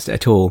if they announced it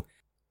at all,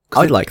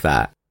 I'd like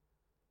that.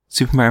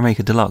 Super Mario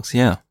Maker Deluxe,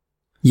 yeah.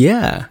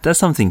 Yeah. That's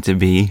something to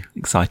be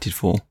excited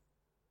for.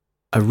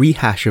 A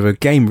rehash of a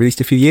game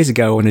released a few years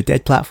ago on a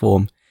dead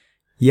platform.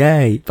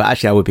 Yay. But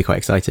actually, I would be quite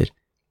excited.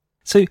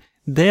 So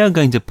they are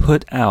going to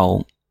put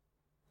out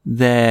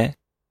their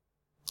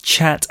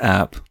chat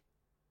app.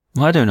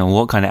 Well, I don't know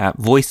what kind of app.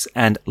 Voice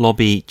and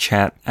lobby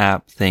chat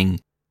app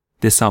thing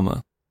this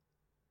summer.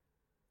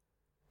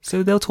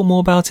 So they'll talk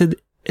more about it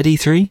at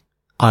E3?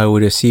 I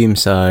would assume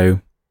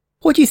so.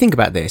 What do you think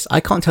about this? I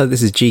can't tell if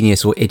this is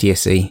genius or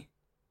idiocy.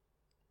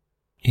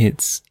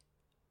 It's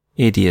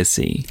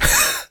idiocy.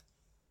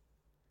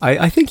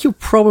 I think you're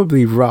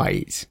probably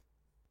right.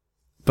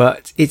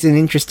 But it's an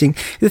interesting...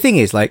 The thing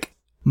is, like,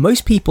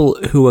 most people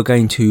who are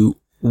going to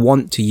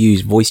want to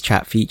use voice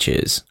chat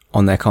features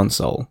on their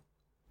console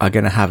are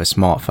going to have a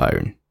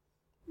smartphone.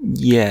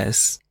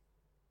 Yes.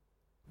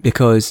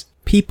 Because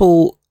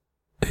people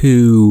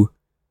who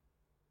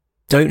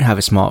don't have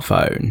a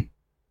smartphone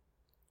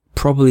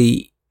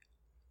probably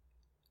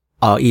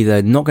are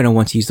either not going to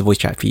want to use the voice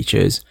chat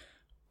features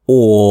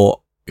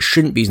or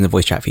shouldn't be using the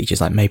voice chat features.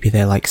 Like maybe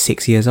they're like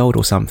 6 years old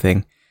or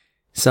something.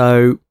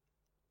 So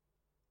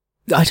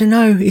I don't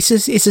know.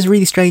 It's a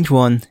really strange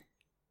one.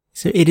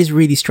 So it is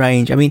really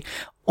strange. I mean,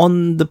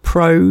 on the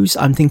pros,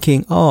 I'm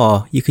thinking,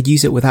 you could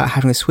use it without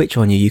having a Switch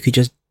on you. You could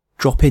just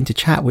drop in to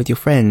chat with your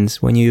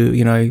friends when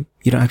you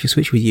don't have your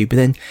Switch with you. But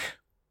then,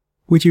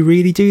 would you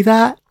really do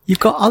that? You've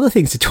got other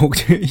things to talk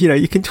to.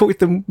 You can talk to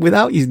them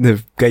without using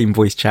the game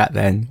voice chat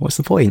then. What's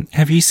the point?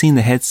 Have you seen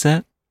the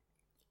headset?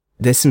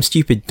 There's some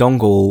stupid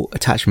dongle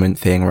attachment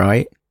thing,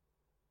 right?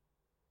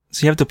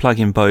 So you have to plug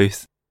in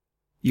both.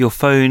 Your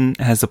phone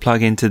has to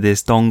plug into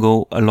this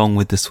dongle along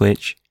with the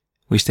Switch,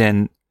 which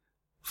then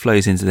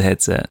flows into the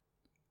headset.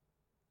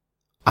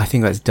 I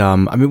think that's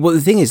dumb. I mean, well, the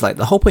thing is, like,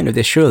 the whole point of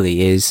this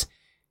surely is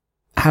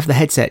have the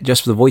headset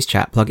just for the voice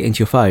chat, plug it into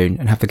your phone,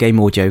 and have the game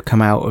audio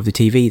come out of the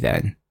TV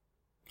then.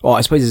 Or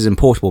I suppose it's in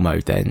portable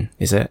mode then,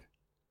 is it?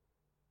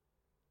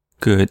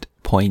 Good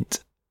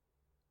point.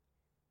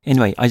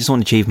 Anyway, I just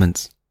want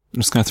achievements. I'm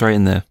just going to throw it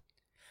in there.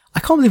 I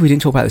can't believe we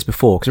didn't talk about this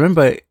before, because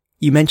remember,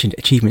 you mentioned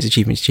achievements,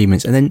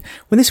 and then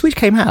when the Switch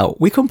came out,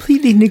 we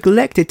completely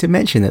neglected to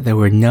mention that there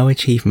were no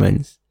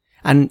achievements.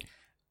 And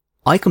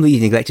I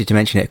completely neglected to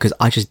mention it because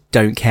I just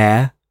don't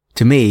care.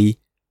 To me,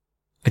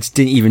 I just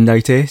didn't even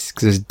notice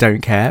because I just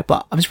don't care.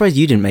 But I'm surprised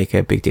you didn't make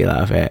a big deal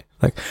out of it.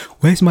 Like,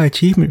 where's my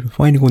achievement for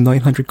finding all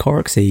 900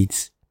 Korok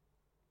seeds?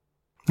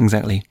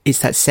 Exactly. It's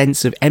that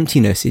sense of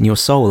emptiness in your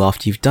soul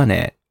after you've done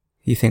it.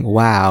 You think,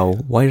 wow,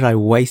 why did I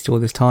waste all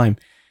this time?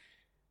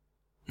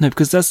 No,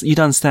 because you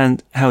don't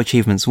understand how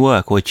achievements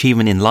work or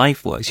achievement in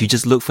life works. You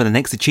just look for the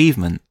next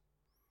achievement.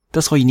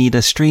 That's why you need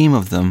a stream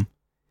of them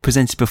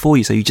presented before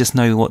you so you just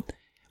know what...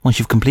 Once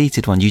you've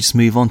completed one, you just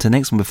move on to the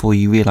next one before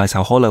you realise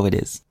how hollow it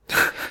is.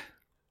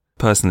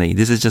 Personally,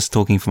 this is just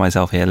talking for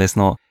myself here. Let's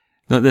not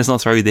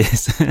throw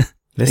this.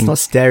 Let's not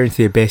stare into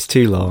the abyss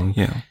too long.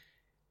 Yeah.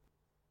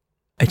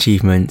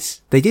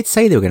 Achievements. They did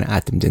say they were going to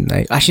add them, didn't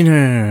they? Actually,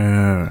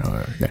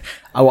 no.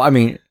 Oh, I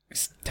mean,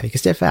 take a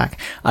step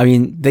back. I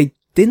mean,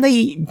 didn't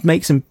they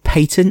make some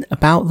patent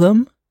about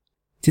them?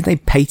 Didn't they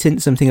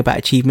patent something about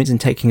achievements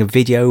and taking a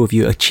video of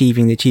you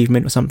achieving the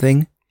achievement or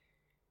something?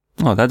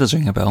 Oh, that does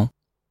ring a bell.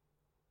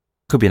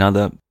 Could be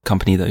another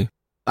company though.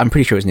 I'm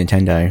pretty sure it was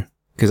Nintendo,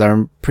 because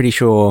I'm pretty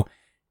sure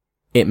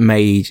it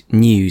made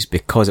news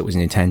because it was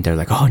Nintendo.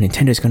 Like,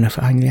 Nintendo's going to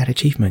finally add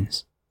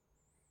achievements.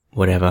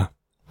 Whatever.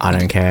 I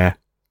don't care.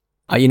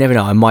 You never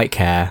know. I might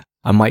care.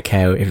 I might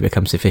care if it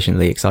becomes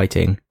sufficiently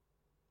exciting.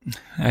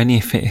 Only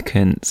if it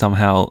can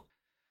somehow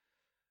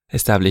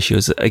establish you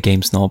as a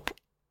game snob.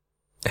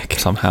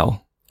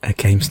 Somehow. A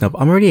game snob.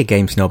 I'm already a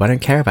game snob. I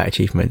don't care about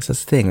achievements.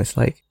 That's the thing. It's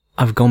like,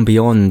 I've gone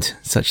beyond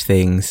such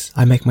things.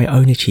 I make my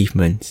own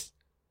achievements.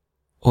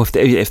 Or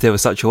if there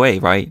was such a way,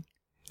 right?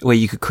 Where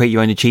you could create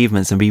your own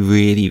achievements and be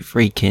really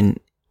freaking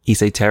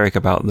esoteric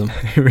about them.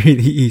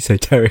 Really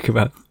esoteric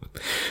about them.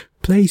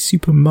 Play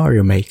Super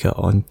Mario Maker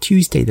on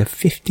Tuesday the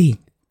 15th.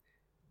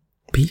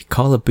 Beat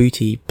Call of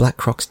Duty Black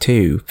Crocs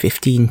 2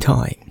 15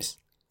 times.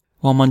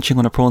 While munching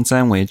on a prawn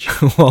sandwich.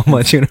 While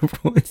munching on a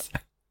prawn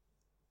sandwich.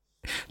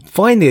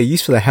 Finally, a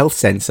use for the health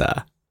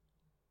sensor.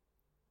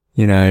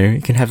 You know,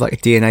 you can have like a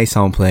DNA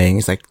sampling.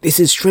 It's like, this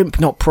is shrimp,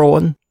 not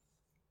prawn.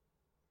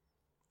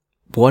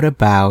 What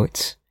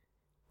about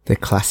the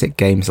classic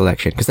game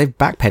selection? Because they've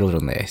backpedaled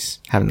on this,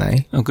 haven't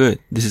they? Oh, good.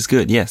 This is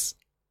good, yes.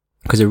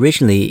 Because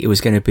originally it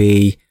was going to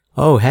be,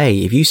 oh, hey,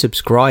 if you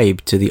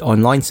subscribe to the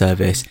online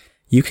service,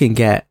 you can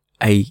get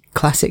a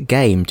classic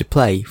game to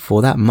play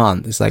for that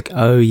month. It's like,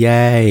 oh,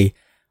 yay.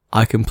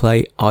 I can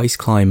play Ice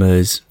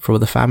Climbers for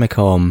the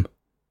Famicom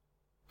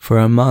for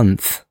a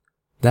month.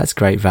 That's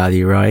great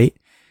value, right?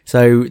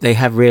 So they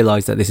have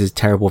realized that this is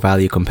terrible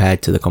value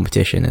compared to the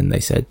competition, and they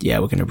said, yeah,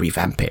 we're going to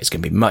revamp it. It's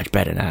going to be much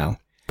better now.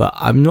 But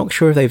I'm not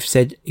sure if they've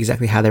said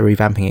exactly how they're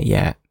revamping it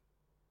yet.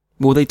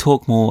 Will they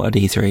talk more at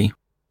E3?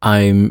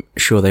 I'm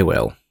sure they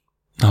will.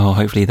 Oh,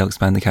 hopefully they'll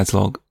expand the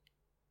catalogue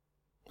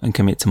and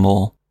commit to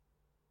more.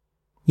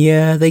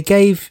 Yeah, they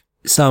gave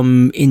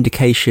some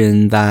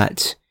indication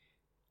that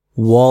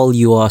while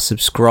you are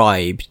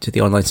subscribed to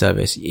the online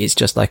service, it's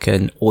just like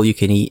an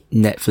all-you-can-eat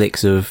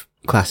Netflix of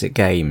classic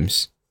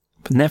games.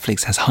 But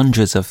Netflix has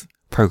hundreds of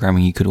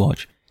programming you could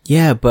watch.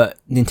 Yeah, but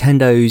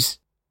Nintendo's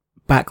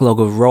backlog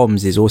of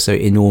ROMs is also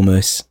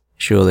enormous,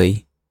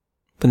 surely.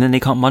 But then they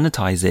can't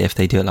monetize it if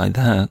they do it like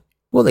that.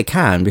 Well, they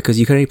can, because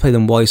you can only play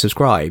them while you're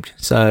subscribed.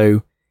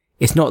 So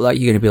it's not like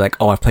you're going to be like,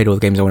 oh, I've played all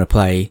the games I want to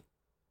play,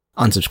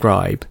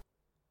 unsubscribe.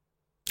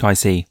 Oh, I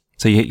see.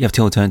 So you have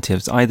two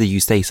alternatives. Either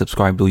you stay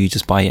subscribed or you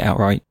just buy it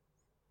outright.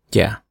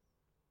 Yeah.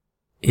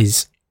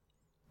 Is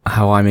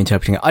how I'm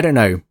interpreting it. I don't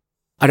know.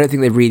 I don't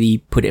think they've really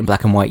put it in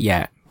black and white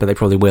yet, but they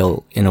probably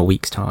will in a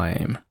week's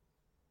time.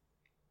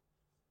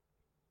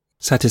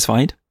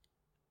 Satisfied?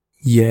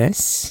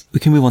 Yes. We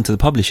can move on to the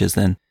publishers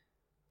then.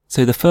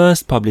 So the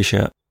first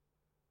publisher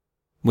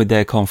with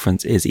their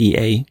conference is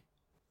EA.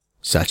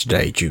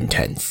 Saturday, June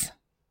 10th.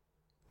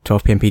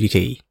 12 PM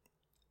PDT.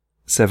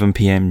 7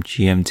 PM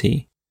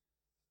GMT.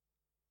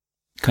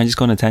 Can I just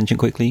go on a tangent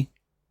quickly?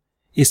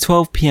 Is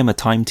 12 PM a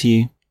time to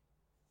you?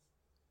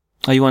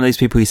 Are you one of those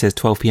people who says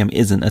 12 PM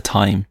isn't a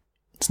time?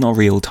 It's not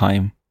real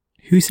time.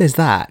 Who says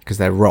that? Because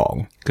they're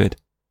wrong. Good.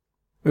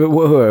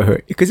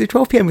 Because if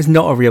 12 PM is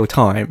not a real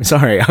time,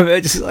 sorry, I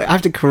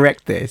have to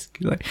correct this.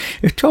 Like,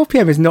 if 12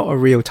 PM is not a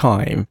real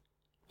time,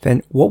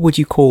 then what would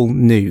you call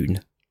noon?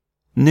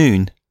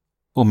 Noon.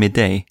 Or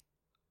midday.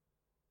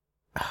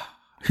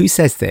 Who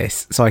says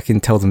this so I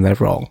can tell them they're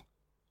wrong?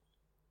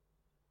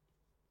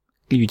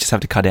 You just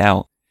have to cut it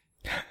out.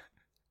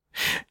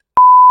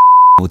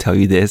 Will tell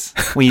you this.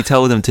 When you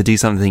tell them to do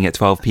something at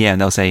 12 PM,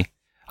 they'll say,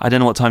 I don't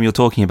know what time you're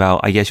talking about.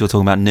 I guess you're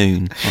talking about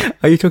noon.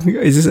 Are you talking,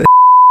 is this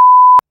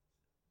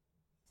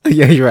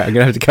Yeah, you're right. I'm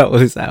going to have to cut all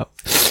this out.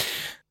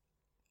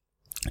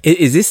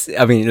 Is this,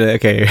 I mean,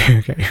 okay.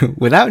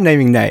 Without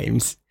naming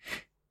names,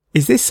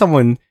 is this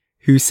someone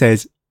who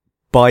says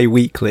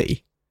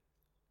bi-weekly?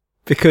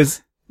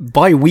 Because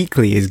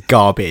bi-weekly is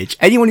garbage.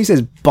 Anyone who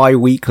says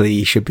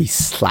bi-weekly should be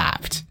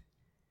slapped.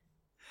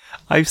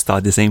 I've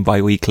started the same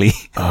bi-weekly.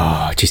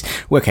 Oh, just,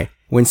 okay.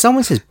 When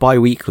someone says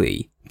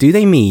bi-weekly, do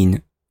they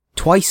mean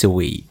twice a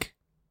week?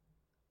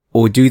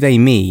 Or do they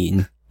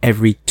mean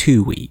every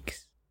 2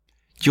 weeks?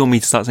 Do you want me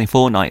to start saying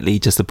fortnightly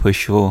just to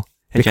push your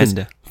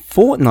agenda? Because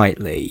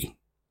fortnightly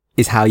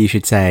is how you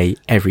should say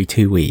every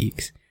 2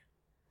 weeks.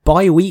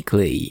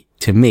 Bi-weekly,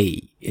 to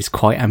me, is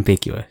quite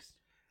ambiguous.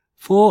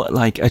 For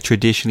like a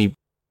traditionally,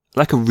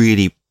 like a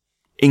really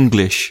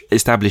English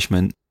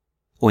establishment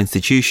or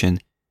institution,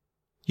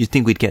 you'd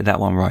think we'd get that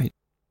one right.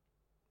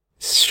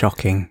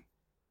 Shocking.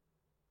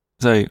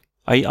 So,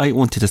 I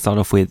wanted to start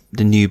off with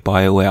the new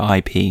BioWare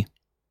IP.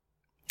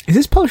 Is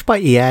this published by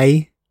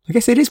EA? I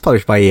guess it is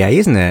published by EA,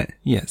 isn't it?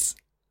 Yes.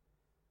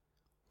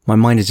 My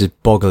mind is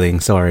just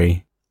boggling,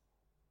 sorry.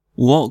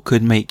 What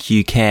could make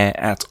you care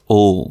at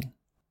all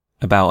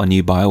about a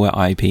new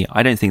BioWare IP?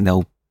 I don't think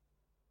they'll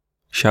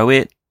show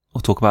it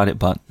or talk about it,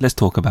 but let's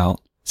talk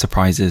about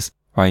surprises,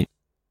 right?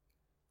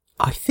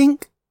 I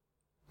think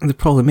the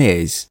problem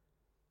is,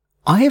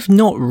 I have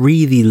not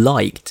really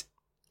liked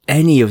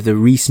any of the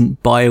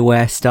recent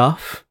BioWare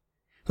stuff.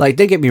 Like,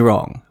 don't get me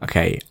wrong,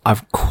 okay,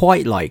 I've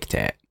quite liked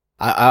it.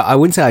 I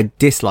wouldn't say I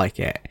dislike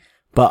it,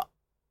 but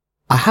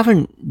I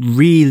haven't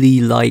really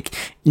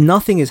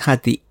nothing has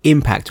had the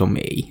impact on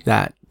me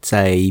that,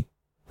 say,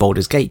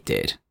 Baldur's Gate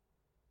did.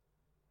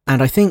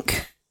 And I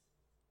think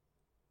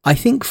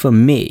for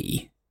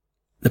me,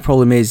 the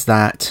problem is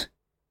that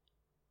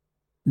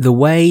the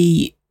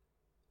way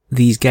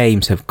these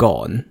games have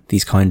gone,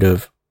 these kind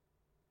of,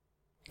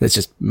 let's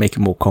just make it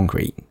more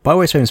concrete.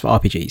 BioWare's famous for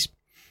RPGs.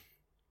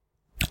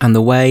 And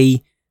the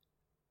way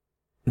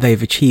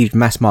they've achieved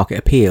mass market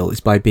appeal is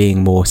by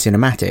being more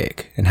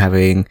cinematic and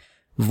having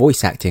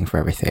voice acting for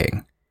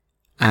everything.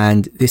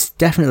 And this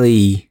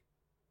definitely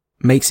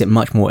makes it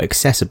much more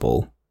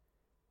accessible.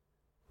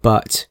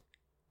 But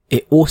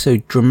it also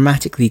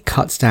dramatically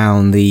cuts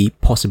down the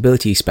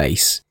possibility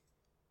space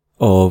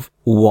of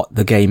what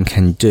the game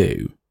can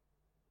do.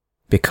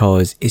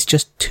 Because it's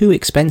just too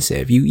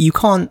expensive. You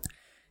can't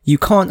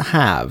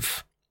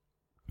have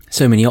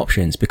so many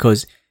options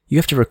because you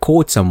have to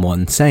record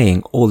someone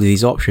saying all of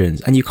these options,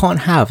 and you can't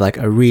have like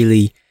a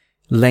really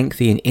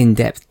lengthy and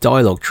in-depth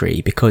dialogue tree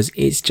because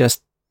it's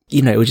just,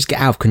 it will just get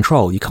out of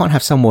control. You can't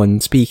have someone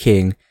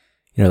speaking,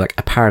 like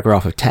a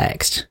paragraph of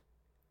text.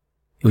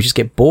 It would just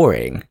get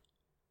boring.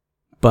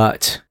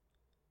 But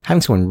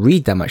having someone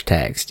read that much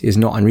text is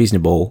not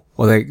unreasonable.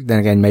 Although then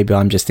again, maybe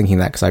I'm just thinking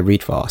that because I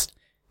read fast.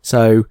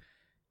 So,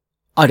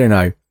 I don't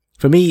know.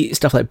 For me,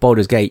 stuff like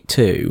Baldur's Gate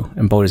 2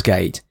 and Baldur's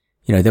Gate,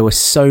 there were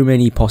so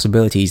many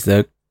possibilities.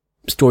 The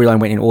storyline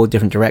went in all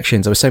different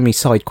directions. There were so many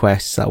side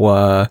quests that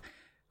were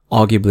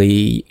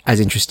arguably as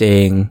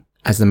interesting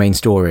as the main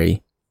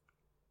story.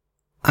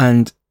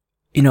 And,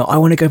 I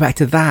want to go back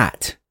to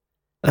that.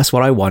 That's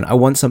what I want. I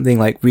want something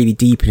like really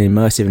deep and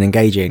immersive and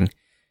engaging.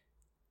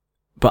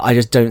 But I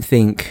just don't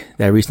think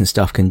their recent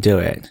stuff can do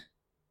it.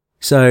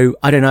 So,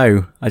 I don't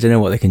know. I don't know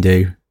what they can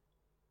do.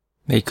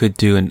 They could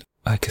do a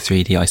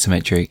 3D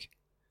isometric.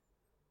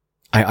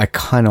 I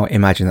cannot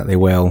imagine that they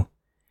will.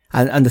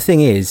 And the thing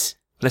is...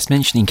 Let's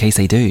mention in case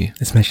they do.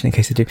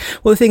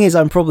 Well, the thing is,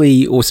 I'm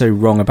probably also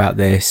wrong about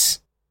this.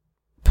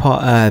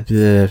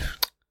 The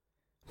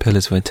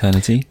Pillars of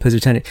Eternity.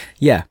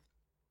 Yeah.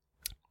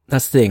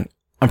 That's the thing.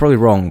 I'm probably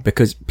wrong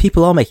because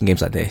people are making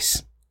games like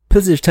this.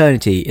 Pillars of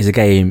Eternity is a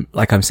game,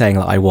 like I'm saying,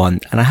 that I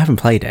want, and I haven't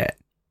played it.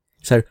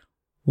 So,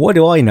 what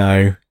do I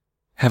know?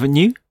 Haven't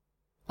you?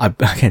 I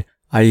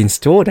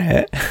installed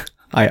it.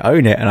 I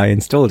own it and I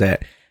installed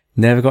it.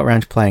 Never got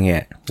around to playing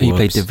it. So you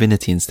played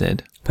Divinity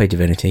instead? Played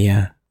Divinity,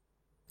 yeah.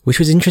 Which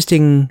was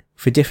interesting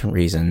for different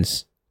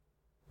reasons.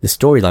 The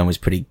storyline was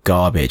pretty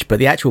garbage, but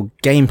the actual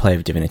gameplay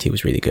of Divinity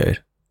was really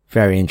good.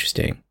 Very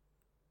interesting.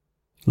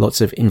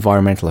 Lots of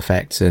environmental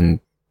effects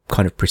and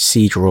kind of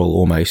procedural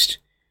almost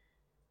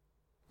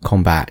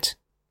combat.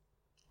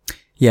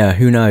 Yeah,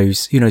 who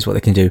knows? Who knows what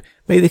they can do?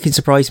 Maybe they can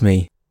surprise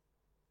me.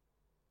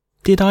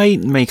 Did I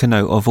make a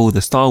note of all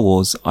the Star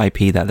Wars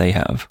IP that they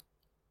have?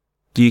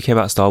 Do you care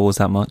about Star Wars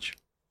that much?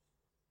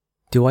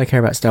 Do I care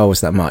about Star Wars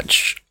that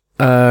much?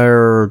 Not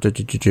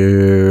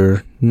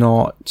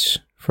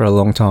for a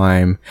long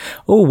time.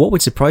 Oh, what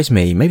would surprise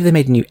me? Maybe they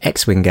made a new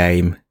X-Wing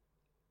game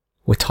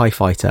with TIE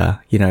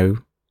Fighter,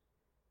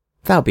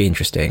 That would be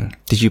interesting.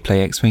 Did you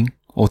play X-Wing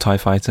or TIE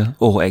Fighter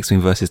or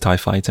X-Wing versus TIE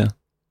Fighter?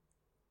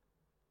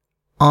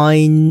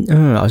 I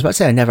was about to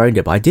say I never owned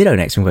it, but I did own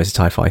X-Wing versus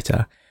TIE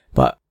Fighter.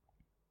 But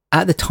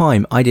at the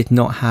time, I did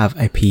not have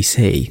a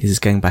PC. This is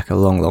going back a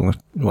long, long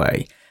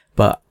way.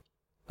 But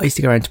I used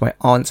to go around to my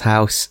aunt's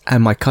house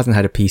and my cousin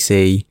had a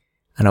PC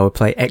and I would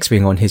play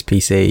X-Wing on his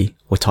PC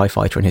or TIE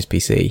Fighter on his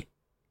PC.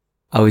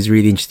 I was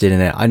really interested in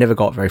it. I never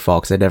got very far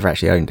because I never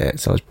actually owned it,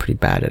 so I was pretty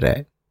bad at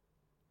it.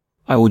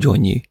 I will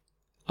join you.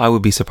 I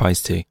would be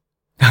surprised too.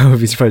 I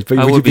would be surprised, but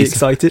would you be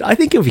excited? I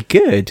think it would be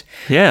good.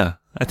 Yeah,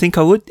 I think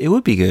I would. It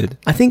would be good.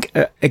 I think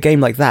a game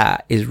like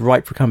that is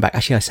ripe for a comeback.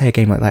 Actually, I say a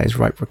game like that is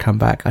ripe for a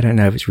comeback. I don't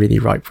know if it's really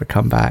ripe for a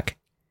comeback.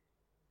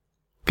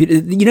 But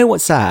you know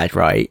what's sad,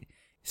 right?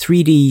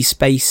 3D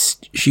space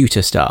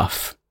shooter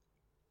stuff.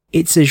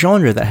 It's a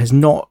genre that has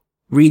not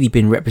really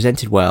been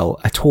represented well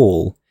at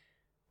all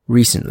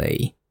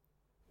recently.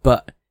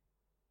 But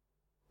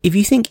if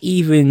you think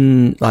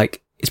even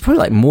it's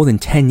probably more than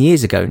 10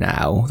 years ago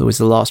now, there was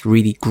the last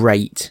really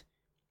great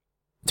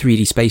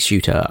 3D space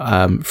shooter,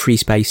 Free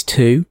Space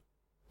 2.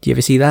 Do you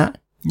ever see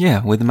that?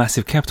 Yeah, with the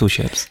massive capital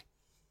ships.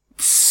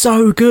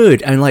 So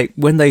good. And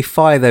when they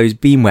fire those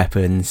beam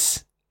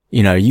weapons,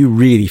 you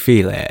really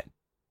feel it.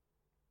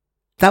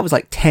 That was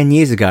 10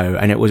 years ago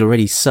and it was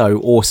already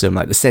so awesome.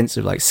 The sense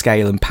of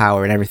scale and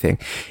power and everything.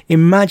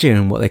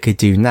 Imagine what they could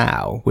do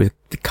now with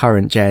the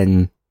current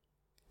gen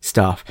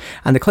stuff.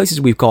 And the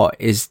closest we've got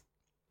is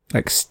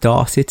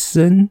Star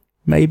Citizen,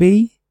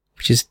 maybe,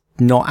 which is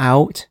not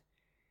out.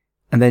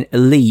 And then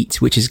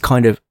Elite, which is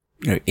kind of,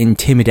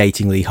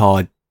 intimidatingly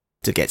hard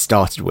to get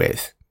started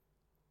with.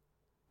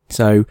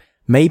 So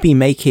maybe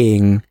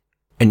making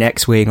an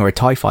X-Wing or a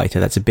TIE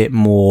Fighter that's a bit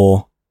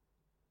more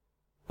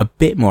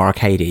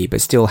arcadey,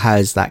 but still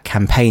has that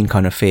campaign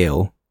kind of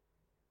feel.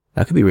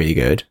 That could be really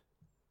good.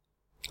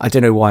 I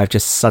don't know why I've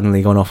just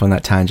suddenly gone off on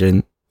that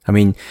tangent. I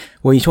mean,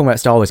 when you're talking about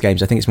Star Wars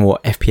games, I think it's more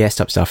FPS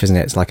type stuff, isn't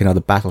it? It's like another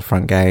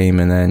Battlefront game,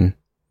 and then...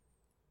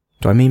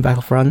 Do I mean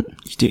Battlefront?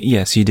 You do,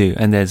 yes, you do.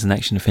 And there's an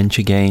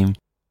action-adventure game.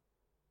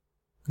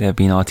 There have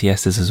been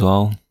RTSs as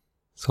well.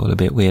 It's all a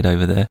bit weird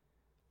over there.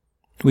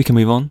 We can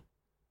move on.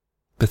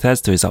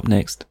 Bethesda is up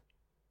next.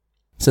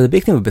 So the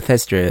big thing with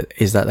Bethesda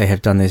is that they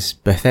have done this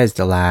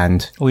Bethesda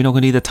Land. Are we not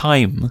going to do the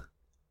time?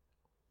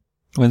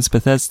 When's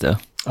Bethesda?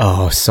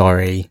 Oh,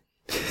 sorry.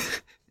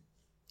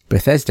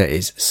 Bethesda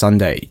is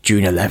Sunday,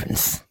 June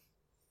 11th.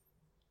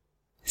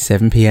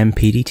 7 p.m.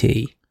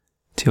 PDT.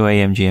 2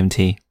 a.m.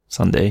 GMT,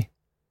 Sunday.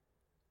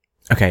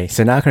 Okay,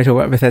 so now can I talk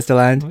about Bethesda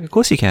Land? Of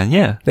course you can,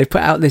 yeah. They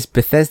put out this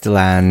Bethesda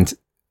Land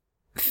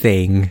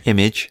thing.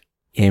 Image.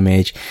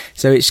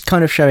 So it's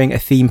kind of showing a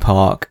theme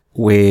park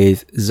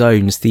with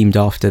zones themed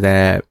after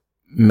their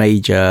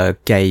major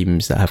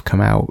games that have come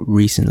out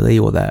recently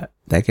or that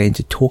they're going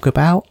to talk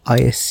about, I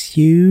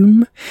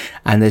assume.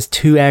 And there's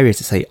 2 areas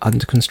that say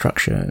under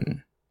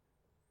construction.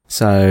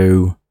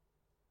 So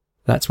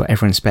that's what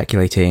everyone's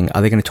speculating.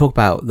 Are they going to talk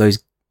about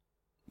those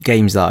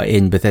games that are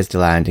in Bethesda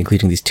Land,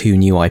 including these 2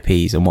 new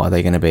IPs, and what are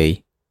they going to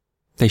be?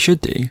 They should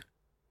do.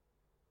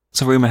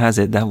 So rumour has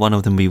it that one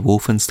of them will be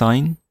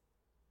Wolfenstein.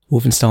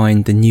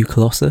 Wolfenstein, The New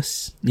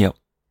Colossus. Yep.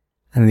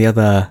 And the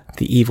other,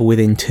 The Evil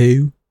Within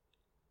 2.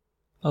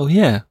 Oh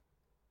yeah.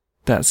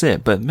 That's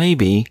it. But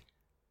maybe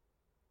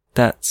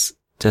that's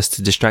just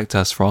to distract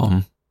us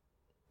from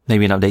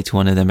maybe an update to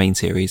one of their main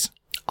series.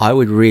 I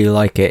would really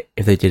like it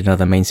if they did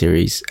another main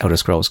series Elder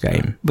Scrolls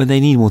game. But they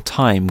need more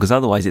time, because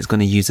otherwise it's going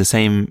to use the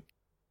same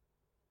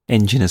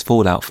engine as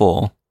Fallout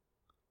 4.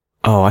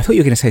 Oh, I thought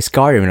you were going to say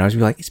Skyrim, and I was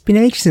like, it's been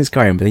ages since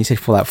Skyrim, but then you said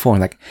Fallout 4,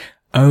 and I'm like,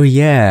 oh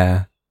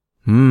yeah.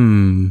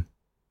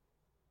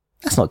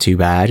 That's not too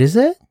bad, is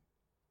it?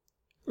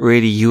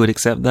 Really, you would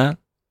accept that?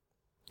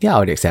 Yeah, I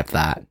would accept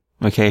that.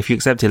 Okay, if you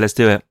accept it, let's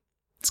do it.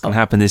 It's going to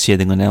happen this year,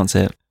 they're going to announce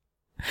it.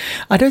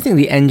 I don't think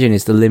the engine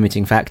is the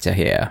limiting factor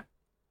here.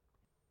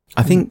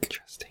 I think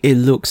it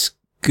looks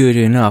good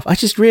enough. I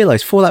just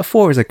realised Fallout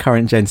 4 is a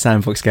current gen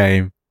sandbox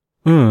game.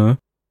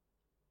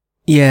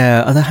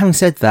 Yeah, although having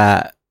said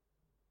that,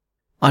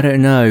 I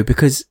don't know,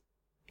 because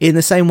in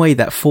the same way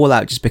that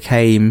Fallout just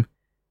became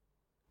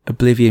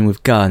Oblivion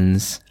with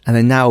guns, and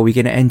then now we're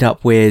going to end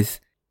up with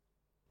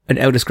an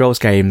Elder Scrolls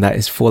game that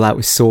is Fallout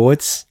with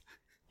swords.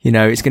 You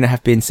know, it's going to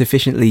have been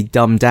sufficiently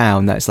dumbed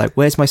down that it's like,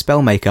 where's my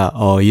spellmaker?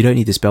 Oh, you don't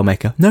need the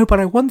spellmaker. No, but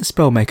I want the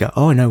spellmaker.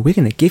 Oh no, we're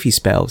going to give you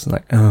spells. I'm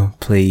like, oh,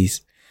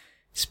 please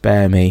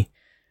spare me.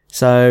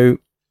 So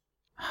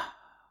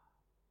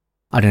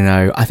I don't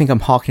know. I think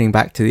I'm harkening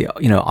back to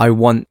I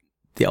want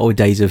the old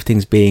days of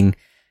things being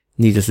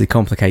needlessly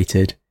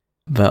complicated,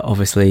 but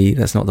obviously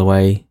that's not the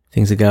way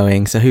things are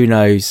going. So who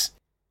knows?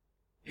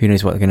 Who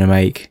knows what they're going to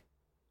make?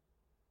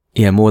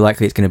 Yeah, more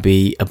likely it's going to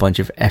be a bunch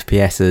of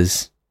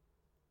FPSs.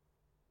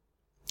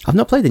 I've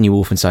not played the new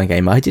Wolfenstein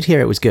game. I did hear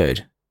it was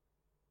good.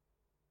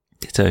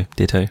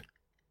 Ditto.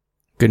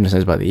 Goodness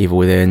knows about The Evil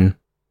Within.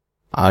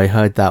 I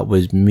heard that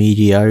was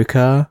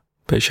mediocre.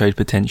 But showed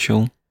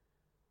potential.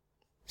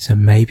 So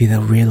maybe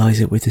they'll realise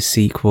it with the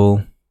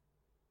sequel.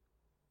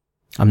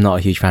 I'm not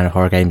a huge fan of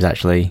horror games,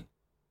 actually.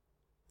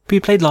 But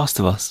you played Last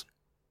of Us.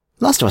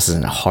 Last of Us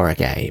isn't a horror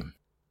game.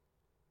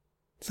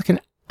 It's like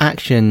an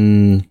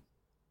action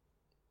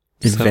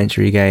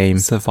adventure game.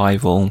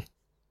 Survival.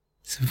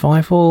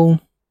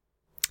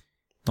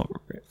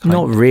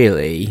 Not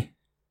really.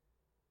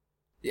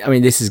 I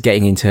mean, this is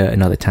getting into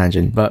another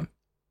tangent, but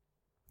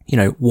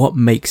what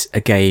makes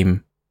a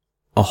game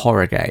a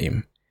horror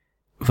game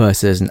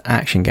versus an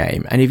action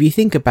game? And if you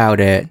think about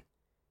it,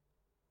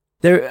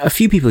 there are a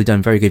few people who've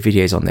done very good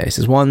videos on this.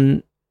 There's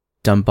one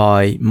done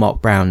by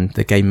Mark Brown,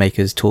 the Game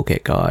Maker's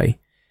Toolkit guy,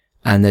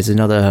 and there's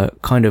another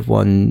kind of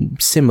one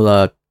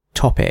similar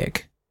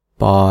topic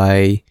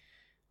by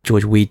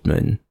George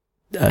Weidman,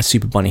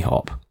 Super Bunny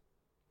Hop.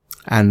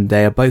 And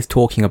they are both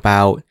talking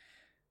about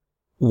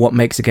what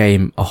makes a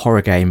game a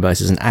horror game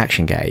versus an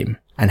action game,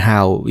 and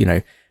how,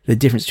 the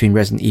difference between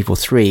Resident Evil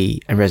 3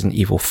 and Resident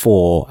Evil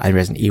 4 and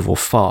Resident Evil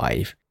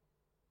 5.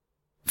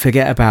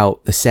 Forget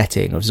about the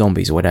setting of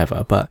zombies or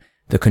whatever, but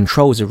the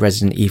controls of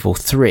Resident Evil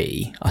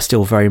 3 are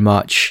still very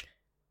much,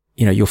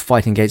 you're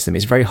fighting against them.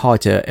 It's very hard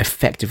to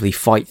effectively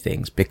fight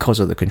things because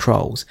of the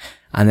controls.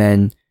 And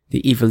then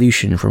the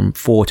evolution from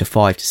 4 to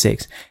 5 to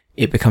 6,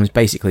 it becomes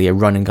basically a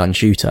run and gun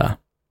shooter.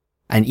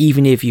 And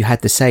even if you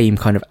had the same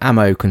kind of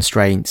ammo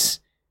constraints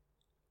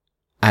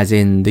as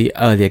in the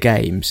earlier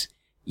games,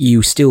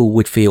 you still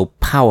would feel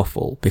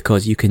powerful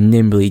because you can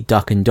nimbly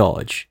duck and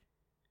dodge.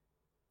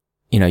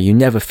 You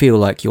never feel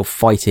like you're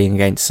fighting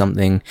against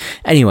something.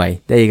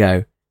 Anyway, there you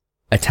go.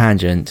 A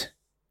tangent.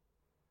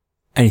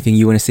 Anything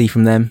you want to see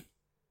from them?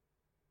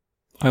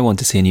 I want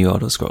to see a new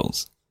Elder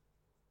Scrolls.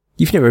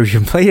 You've never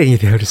even played any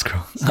of the Elder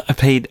Scrolls. I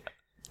played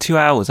 2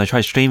 hours. I tried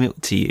to stream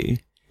it to you.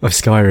 Of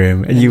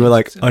Skyrim, and you were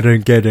like, I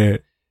don't get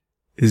it.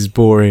 It's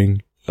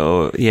boring.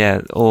 Oh,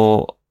 yeah,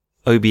 or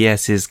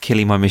OBS is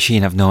killing my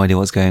machine. I have no idea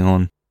what's going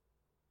on.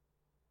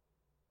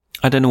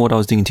 I don't know what I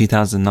was doing in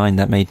 2009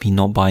 that made me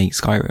not buy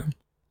Skyrim.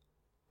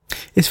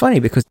 It's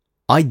funny because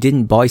I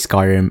didn't buy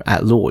Skyrim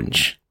at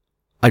launch.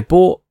 I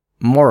bought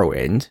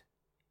Morrowind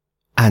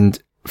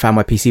and found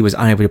my PC was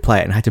unable to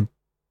play it and had to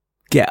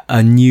get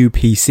a new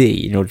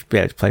PC in order to be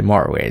able to play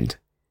Morrowind.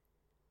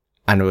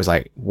 And it was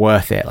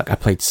worth it. I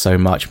played so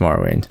much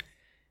Morrowind.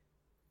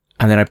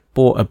 And then I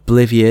bought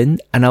Oblivion,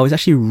 and I was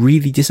actually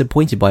really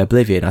disappointed by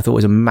Oblivion. I thought it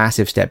was a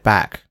massive step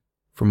back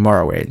from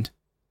Morrowind.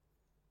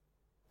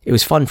 It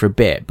was fun for a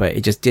bit, but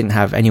it just didn't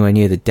have anywhere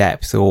near the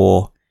depth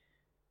or,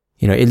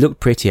 it looked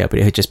prettier, but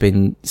it had just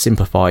been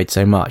simplified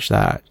so much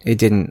that it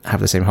didn't have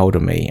the same hold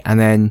on me. And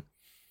then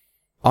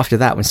after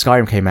that, when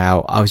Skyrim came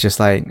out, I was just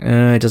like,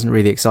 it doesn't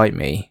really excite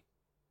me.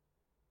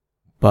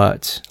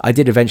 But I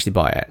did eventually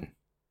buy it.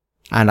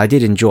 And I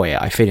did enjoy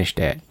it. I finished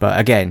it. But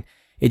again,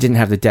 it didn't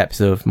have the depth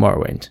of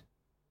Morrowind.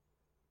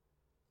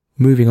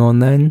 Moving on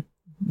then.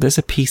 There's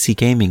a PC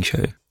gaming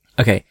show.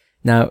 Okay,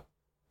 now,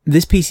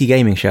 this PC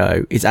gaming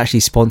show is actually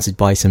sponsored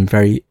by some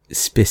very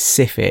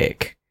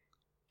specific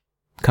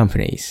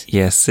companies.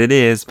 Yes, it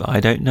is, but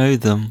I don't know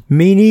them.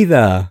 Me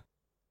neither.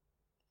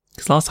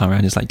 Because last time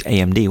around it's like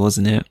AMD,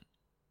 wasn't it?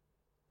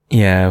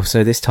 Yeah,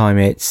 so this time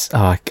it's...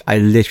 I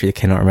literally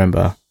cannot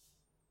remember.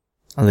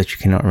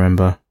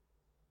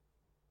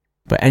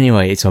 But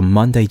anyway, it's on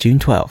Monday, June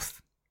 12th.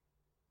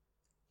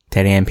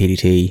 10 a.m.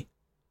 PDT.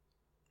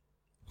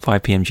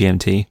 5 p.m.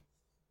 GMT.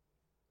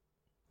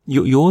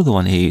 You're the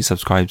one who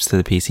subscribes to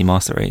the PC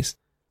Master Race.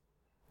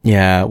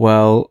 Yeah,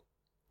 well,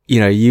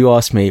 you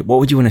asked me, what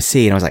would you want to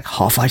see? And I was like,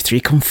 Half-Life 3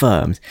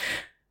 confirmed.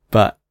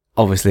 But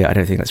obviously, I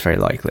don't think that's very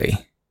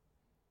likely.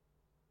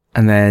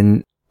 And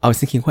then I was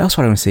thinking, what else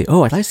would I want to see?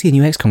 Oh, I'd like to see a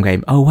new XCOM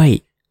game. Oh,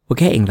 wait, we're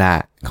getting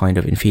that kind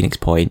of in Phoenix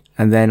Point.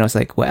 And then I was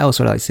like, what else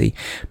would I like to see?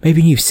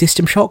 Maybe a new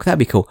System Shock? That'd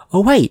be cool.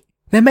 Oh, wait,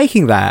 they're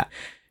making that.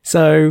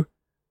 So,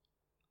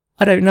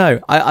 I don't know.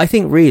 I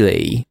think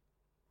really,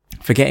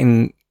 for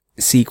getting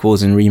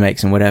sequels and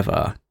remakes and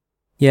whatever,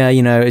 yeah,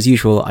 as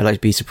usual, I'd like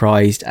to be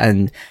surprised,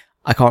 and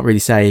I can't really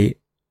say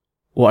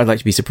what I'd like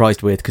to be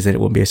surprised with because then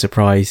it won't be a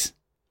surprise.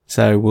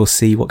 So we'll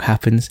see what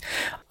happens.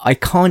 I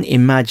can't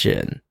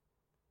imagine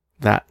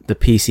that the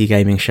PC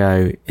gaming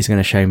show is going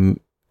to show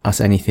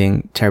us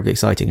anything terribly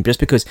exciting, just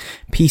because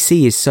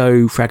PC is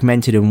so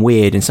fragmented and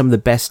weird, and some of the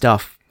best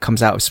stuff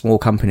comes out of small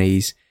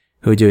companies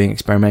who are doing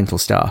experimental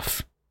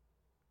stuff.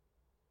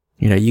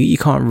 You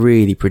can't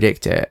really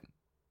predict it.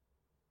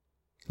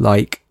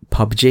 Like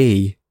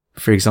PUBG,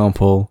 for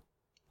example.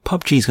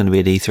 PUBG's going to be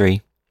at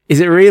E3. Is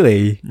it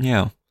really?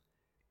 Yeah.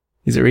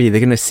 Is it really? They're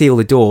going to seal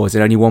the doors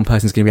and only one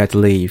person's going to be able to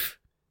leave.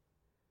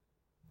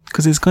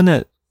 Because it's going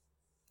to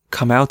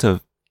come out of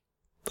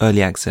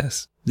early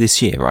access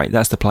this year, right?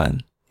 That's the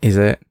plan. Is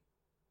it?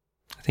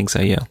 I think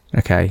so, yeah.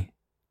 Okay.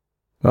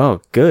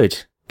 Oh,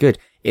 good. Good.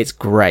 It's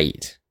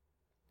great.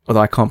 Although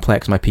I can't play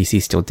it because my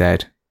PC's still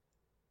dead.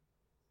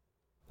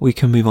 We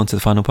can move on to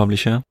the final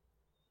publisher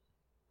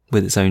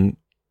with its own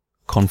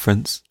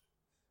conference.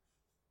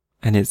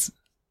 And it's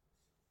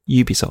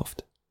Ubisoft.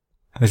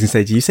 I was going to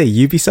say, do you say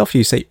Ubisoft or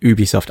you say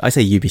Ubisoft? I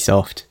say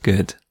Ubisoft.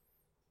 Good.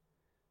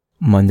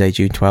 Monday,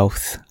 June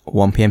 12th,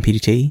 1 p.m.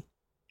 PDT.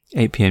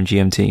 8 p.m.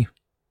 GMT.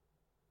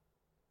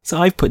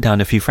 So I've put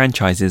down a few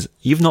franchises.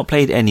 You've not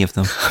played any of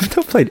them. I've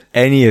not played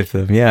any of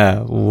them, yeah.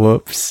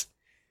 Whoops.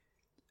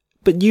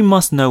 But you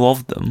must know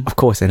of them. Of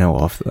course I know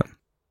of them.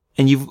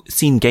 And you've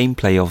seen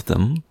gameplay of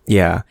them.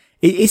 Yeah.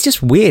 It's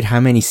just weird how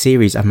many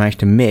series I've managed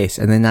to miss,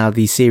 and then now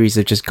these series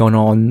have just gone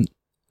on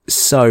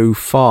so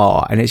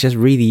far, and it's just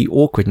really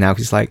awkward now,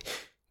 because it's like,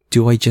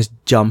 do I just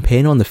jump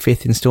in on the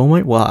 5th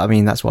installment? Well, I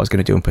mean, that's what I was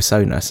going to do in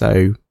Persona,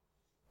 so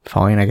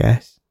fine, I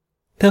guess.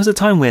 There was a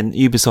time when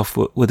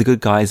Ubisoft were the good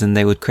guys and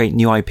they would create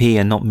new IP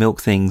and not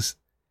milk things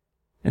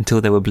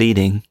until they were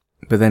bleeding.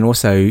 But then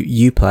also,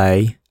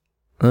 Uplay.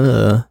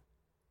 But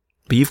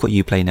you've got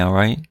Uplay now,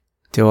 right?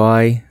 Do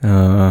I?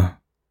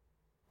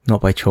 Not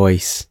by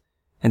choice.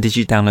 And did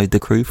you download The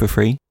Crew for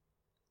free?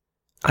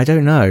 I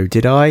don't know.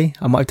 Did I?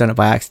 I might have done it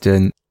by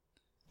accident.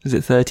 Was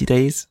it 30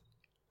 days?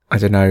 I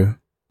don't know.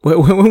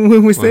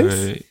 When was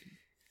this?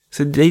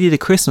 So they did a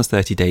Christmas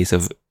 30 days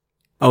of...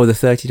 Oh, the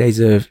 30 days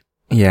of...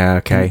 Yeah,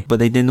 okay. But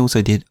they then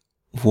also did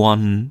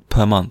one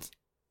per month.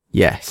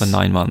 Yes. For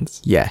 9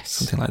 months. Yes.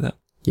 Something like that.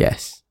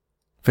 Yes.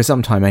 For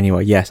some time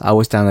anyway, yes. I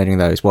was downloading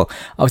those. Well,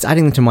 I was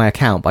adding them to my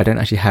account, but I don't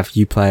actually have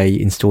Uplay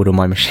installed on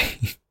my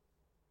machine.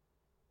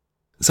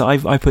 So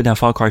I put down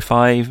Far Cry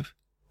 5.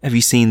 Have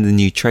you seen the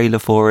new trailer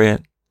for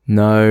it?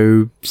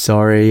 No,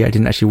 sorry. I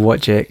didn't actually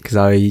watch it because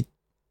I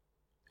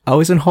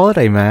was on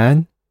holiday,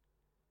 man.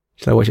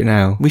 Should I watch it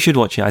now? We should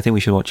watch it. I think we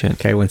should watch it.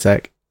 Okay, one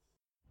sec.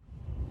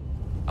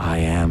 I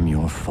am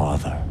your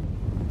father,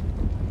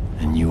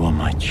 and you are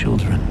my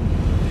children.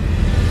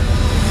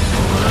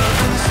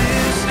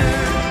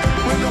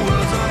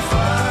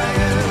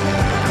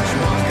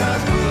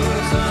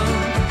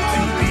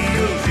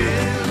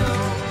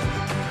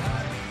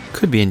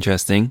 Could be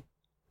interesting.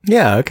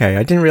 Yeah, okay.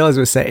 I didn't realize it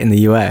was set in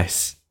the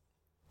US.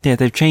 Yeah,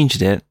 they've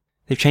changed it.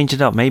 They've changed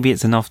it up. Maybe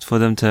it's enough for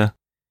them to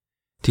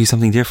do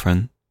something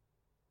different.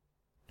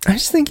 I'm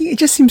just thinking, it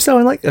just seems so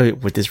unlikely. Oh,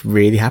 would this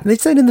really happen?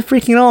 They'd send in the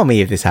freaking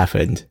army if this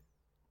happened.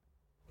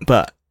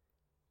 But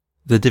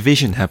The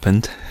Division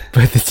happened.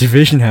 But The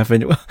Division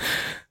happened. Well,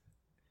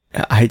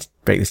 I hate to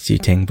break this to you,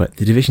 Ting, but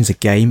The Division's a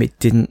game. It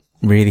didn't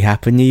really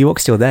happen. New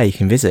York's still there. You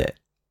can visit.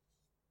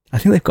 I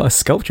think they've got a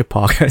sculpture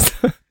park.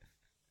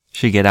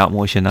 Should get out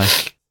more, shouldn't I?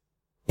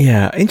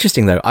 Yeah,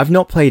 interesting though. I've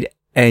not played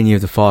any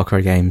of the Far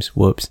Cry games.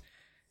 Whoops.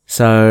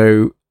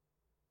 So,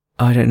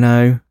 I don't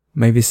know.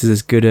 Maybe this is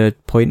as good a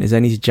point as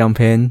any to jump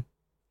in.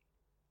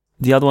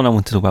 The other one I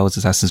wanted to talk about was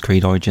Assassin's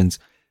Creed Origins.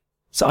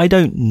 So I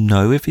don't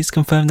know if it's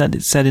confirmed that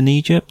it's set in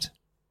Egypt.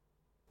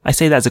 I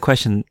say that as a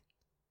question,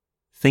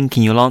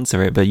 thinking you'll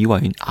answer it, but you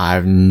won't. I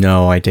have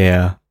no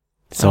idea.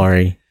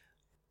 Sorry.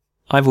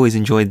 I've always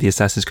enjoyed the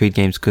Assassin's Creed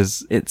games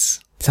because it's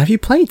So have you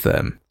played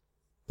them?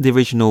 the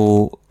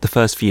original, the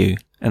first few,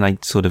 and I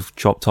sort of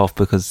dropped off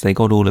because they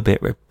got all a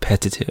bit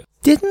repetitive.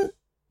 Didn't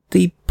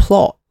the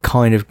plot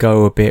kind of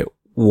go a bit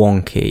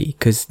wonky?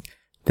 Because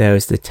there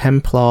was the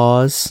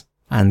Templars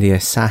and the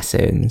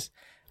Assassins,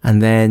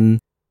 and then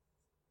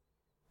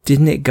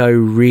didn't it go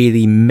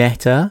really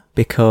meta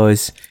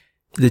because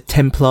the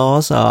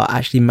Templars are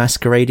actually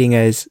masquerading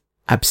as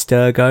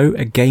Abstergo,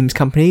 a games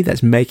company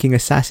that's making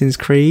Assassin's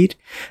Creed,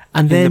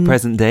 and then In the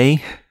present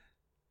day,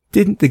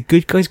 didn't the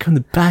good guys become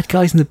the bad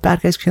guys and the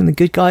bad guys become the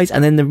good guys?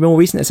 And then the more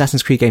recent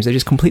Assassin's Creed games, they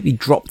just completely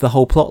dropped the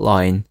whole plot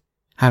line,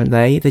 haven't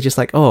they? They're just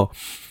like, oh,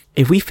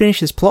 if we finish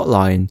this plot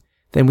line,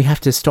 then we have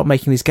to stop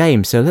making these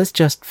games. So let's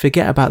just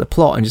forget about the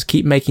plot and just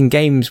keep making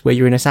games where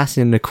you're an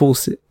assassin in a cool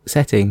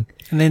setting.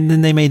 and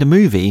then they made a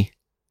movie.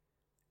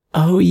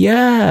 Oh,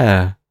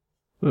 yeah.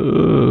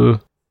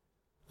 Ugh.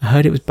 I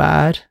heard it was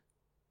bad.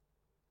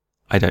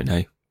 I don't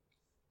know.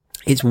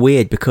 It's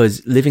weird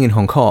because living in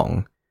Hong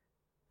Kong,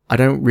 I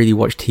don't really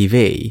watch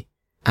TV,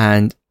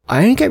 and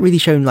I only get really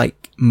shown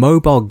like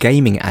mobile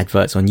gaming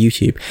adverts on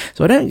YouTube,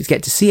 so I don't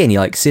get to see any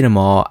like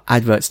cinema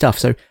advert stuff.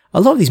 So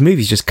a lot of these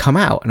movies just come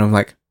out and I'm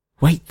like,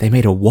 wait, they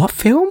made a what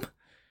film?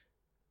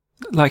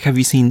 Like, have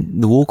you seen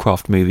the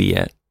Warcraft movie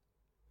yet?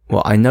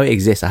 Well, I know it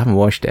exists. I haven't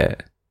watched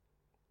it.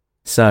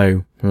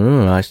 So,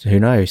 who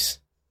knows?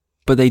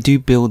 But they do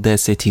build their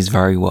cities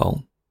very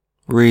well.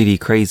 Really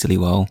crazily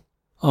well.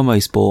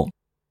 Almost bought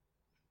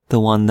the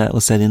one that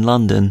was set in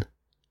London.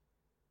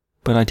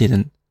 But I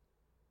didn't.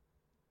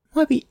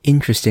 Might be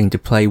interesting to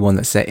play one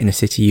that's set in a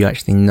city you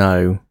actually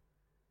know.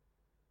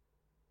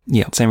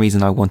 Yeah, same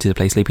reason I wanted to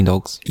play Sleeping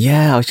Dogs.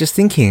 Yeah, I was just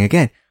thinking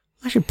again,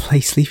 I should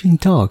play Sleeping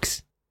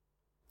Dogs.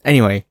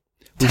 Anyway,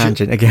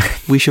 tangent again.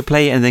 We should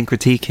play it and then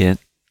critique it.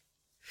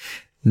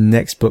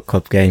 Next book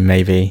club game,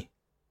 maybe.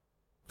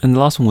 And the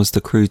last one was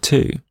The Crew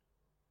 2.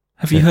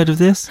 Have you heard of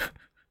this?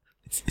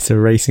 It's a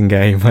racing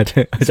game. I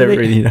don't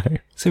really know.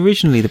 So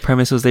originally the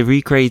premise was they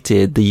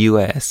recreated the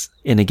US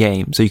in a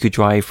game so you could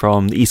drive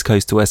from the East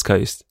Coast to West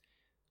Coast.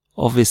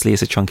 Obviously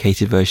it's a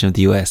truncated version of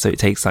the US, so it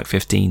takes like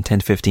 10 to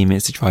 15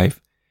 minutes to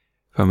drive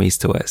from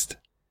East to West.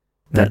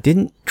 Now,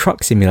 didn't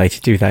Truck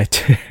Simulator do that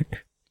too?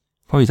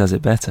 Probably does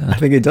it better. I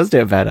think it does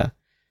do it better.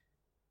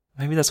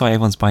 Maybe that's why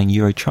everyone's buying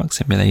Euro Truck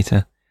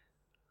Simulator.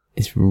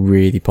 It's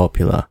really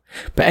popular.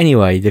 But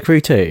anyway, The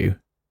Crew 2.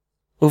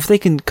 Well, if they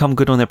can come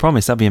good on their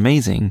promise, that'd be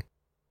amazing.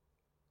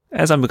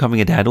 As I'm becoming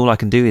a dad, all I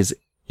can do is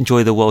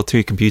enjoy the world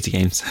through computer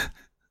games.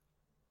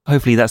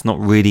 Hopefully that's not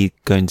really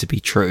going to be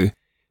true.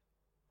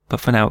 But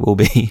for now it will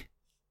be.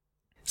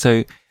 So,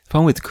 the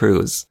problem with The Crew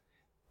is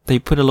they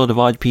put a lot of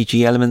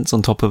RPG elements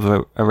on top of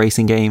a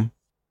racing game.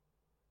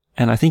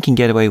 And I think you can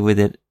get away with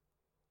it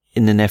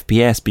in an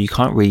FPS, but you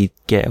can't really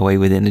get away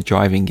with it in a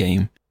driving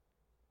game.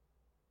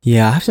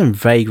 Yeah, I have some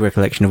vague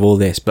recollection of all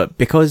this, but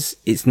because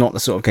it's not the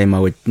sort of game I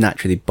would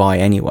naturally buy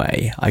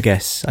anyway, I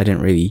guess I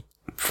didn't really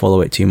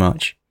follow it too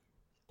much.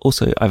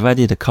 Also, I've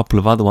added a couple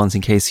of other ones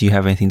in case you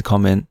have anything to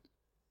comment.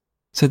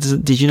 So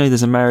did you know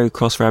there's a Mario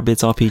Cross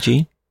Rabbids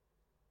RPG?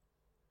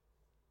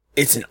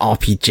 It's an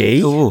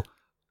RPG? Oh,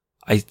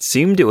 I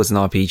assumed it was an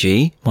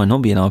RPG. Might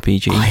not be an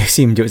RPG. I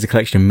assumed it was a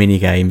collection of mini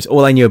games.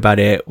 All I knew about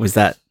it was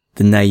that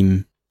the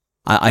name,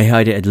 I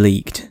heard it had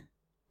leaked,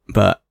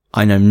 but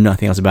I know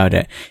nothing else about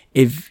it.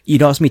 If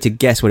you'd asked me to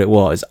guess what it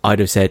was, I'd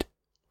have said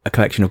a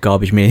collection of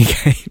garbage mini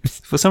games.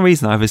 For some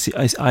reason, I've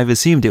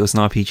assumed it was an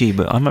RPG,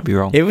 but I might be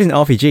wrong. If it was an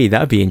RPG, that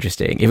would be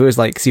interesting. If it was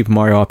like Super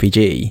Mario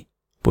RPG,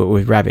 but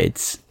with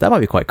Rabbids, that might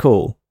be quite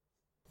cool.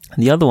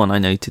 And the other one I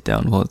noted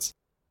down was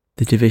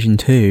The Division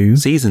 2.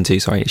 Season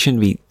 2, sorry. It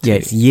shouldn't be 2. Yeah,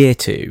 it's Year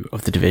 2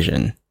 of The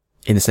Division.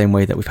 In the same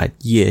way that we've had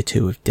Year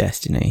 2 of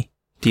Destiny.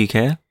 Do you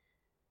care?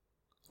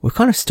 We've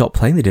kind of stopped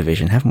playing The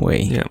Division, haven't we?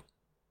 Yeah.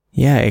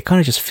 Yeah, it kind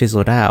of just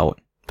fizzled out.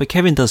 But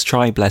Kevin does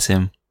try, bless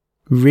him.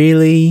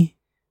 Really?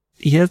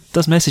 He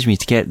does message me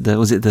to get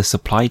the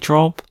supply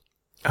drop?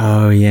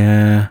 Oh,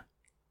 yeah.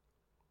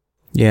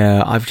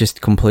 Yeah, I've just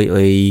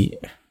completely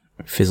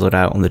fizzled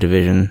out on The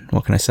Division.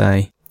 What can I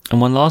say? And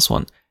one last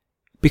one.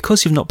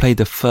 Because you've not played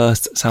the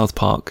first South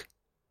Park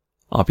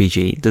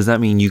RPG, does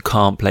that mean you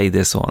can't play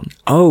this one?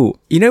 Oh,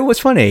 you know what's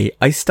funny?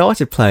 I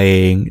started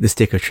playing The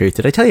Stick of Truth.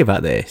 Did I tell you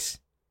about this?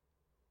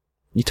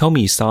 You told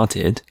me you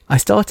started. I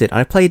started.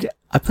 I played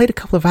a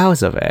couple of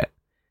hours of it.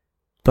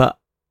 But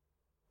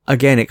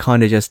again, it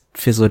kind of just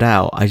fizzled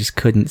out. I just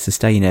couldn't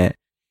sustain it.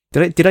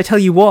 Did I tell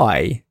you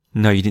why?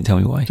 No, you didn't tell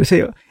me why. Did I tell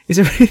you?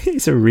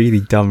 It's a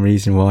really dumb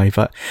reason why,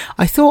 but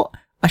I thought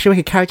I should make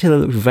a character that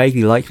looked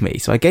vaguely like me.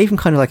 So I gave him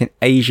kind of like an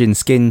Asian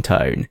skin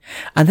tone.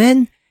 And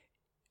then,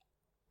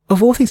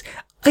 of all things,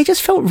 I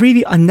just felt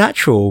really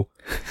unnatural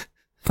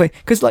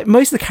Because like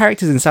most of the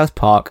characters in South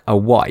Park are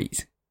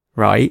white,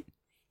 right?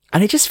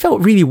 And it just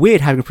felt really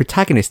weird having a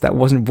protagonist that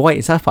wasn't white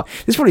in South Park.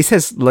 This probably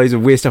says loads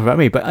of weird stuff about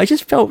me, but I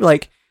just felt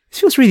like this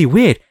feels really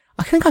weird.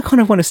 I think I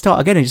kind of want to start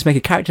again and just make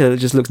a character that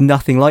just looks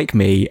nothing like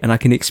me, and I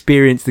can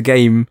experience the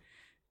game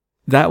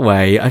that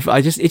way.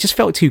 It just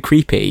felt too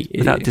creepy.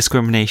 Without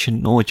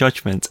discrimination or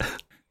judgment.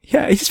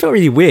 Yeah, it just felt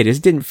really weird. It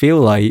just didn't feel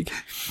like...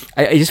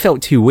 It just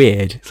felt too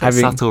weird. It's like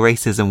subtle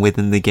racism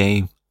within the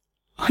game.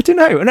 I don't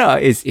know. No,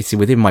 it's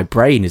within my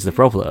brain is the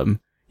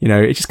problem. You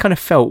know, it just kind of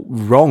felt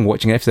wrong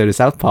watching an episode of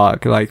South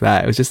Park like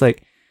that. It was just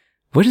like,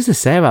 what does this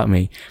say about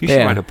me? You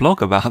should write a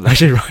blog about that. I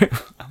should write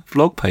a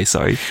blog post,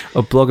 sorry.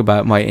 A blog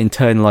about my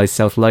internalized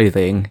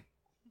self-loathing.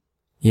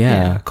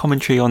 Yeah.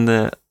 Commentary on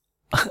the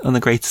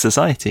greater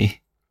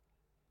society.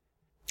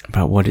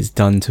 About what it's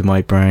done to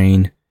my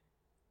brain.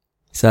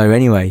 So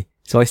anyway,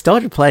 so I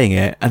started playing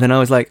it, and then I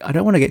was like, I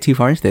don't want to get too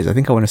far into this. I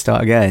think I want to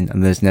start again,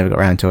 and then just never got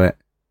around to it.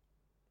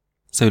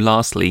 So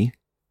lastly,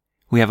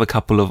 we have a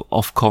couple of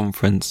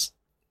off-conference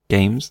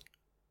games,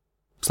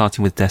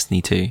 starting with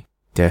Destiny 2.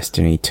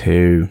 Destiny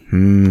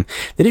 2.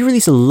 They did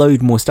release a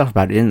load more stuff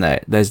about it, didn't they?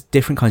 There's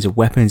different kinds of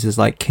weapons. There's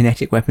like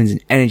kinetic weapons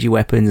and energy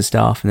weapons and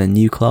stuff, and then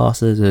new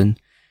classes and...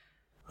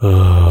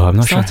 I'm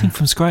not sure. Starting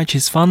from scratch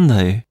is fun,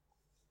 though.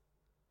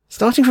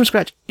 Starting from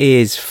scratch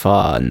is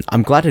fun.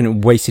 I'm glad I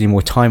didn't waste any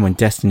more time on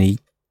Destiny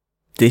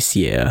this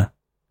year,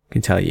 I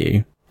can tell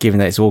you, given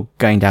that it's all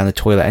going down the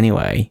toilet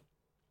anyway.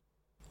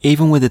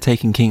 Even with the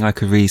Taken King, I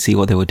could really see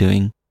what they were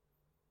doing.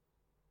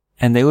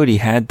 And they already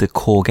had the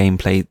core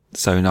gameplay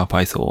sewn up,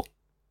 I thought.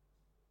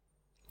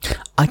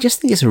 I just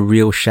think it's a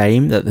real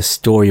shame that the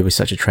story was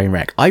such a train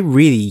wreck. I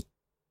really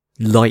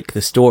like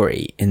the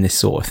story in this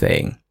sort of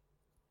thing.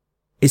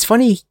 It's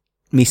funny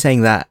me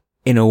saying that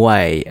in a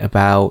way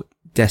about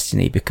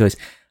Destiny, because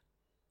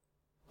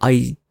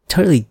I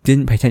totally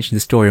didn't pay attention to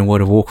the story in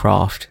World of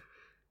Warcraft.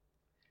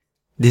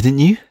 Didn't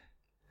you?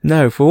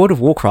 No, for World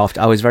of Warcraft,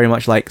 I was very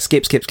much like,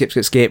 skip,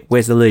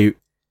 where's the loot?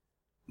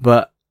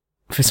 But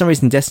for some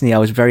reason, Destiny, I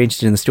was very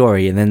interested in the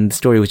story, and then the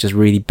story was just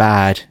really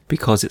bad.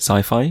 Because it's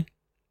sci-fi?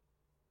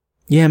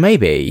 Yeah,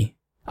 maybe.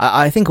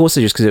 I think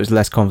also just because it was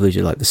less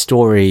convoluted, like the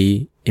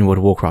story in World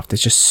of Warcraft,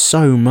 there's just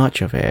so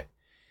much of it.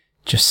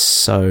 Just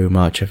so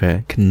much of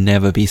it. Can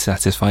never be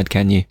satisfied,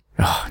 can you?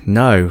 Oh,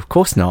 no, of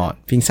course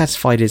not. Being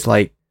satisfied is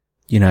like,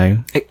 you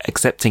know...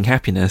 accepting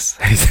happiness.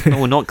 No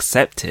one will not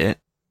accept it.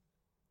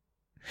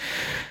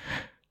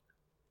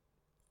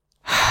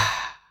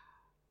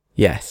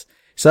 Yes.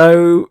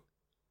 So...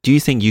 Do you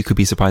think you could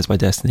be surprised by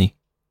Destiny?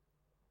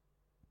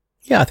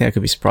 Yeah, I think I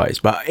could be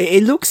surprised. But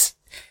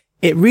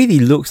it really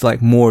looks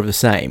like more of the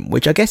same,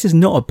 which I guess is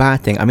not a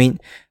bad thing. I mean,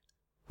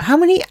 how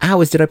many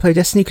hours did I play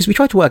Destiny? Because we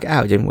tried to work it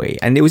out, didn't we?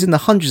 And it was in the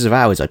hundreds of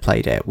hours I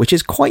played it, which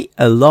is quite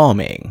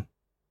alarming.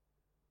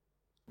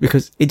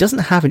 Because it doesn't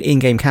have an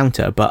in-game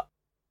counter, but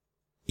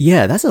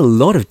yeah, that's a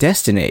lot of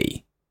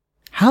Destiny.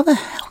 How the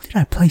hell did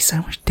I play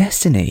so much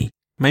Destiny?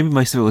 Maybe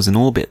most of it was in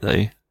orbit,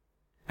 though.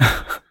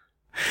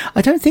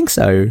 I don't think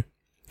so.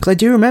 Because I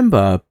do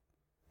remember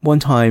one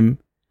time,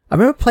 I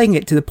remember playing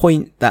it to the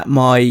point that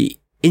my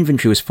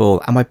inventory was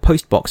full and my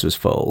post box was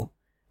full,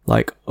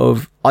 like,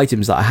 of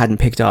items that I hadn't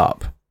picked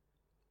up.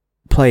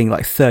 Playing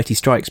like 30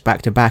 strikes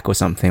back to back or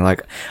something.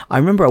 Like, I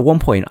remember at one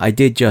point I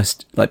did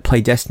just like play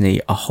Destiny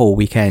a whole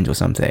weekend or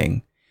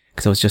something.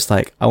 Because I was just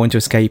like, I want to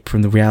escape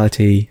from the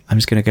reality. I'm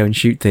just going to go and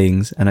shoot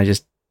things. And I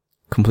just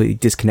completely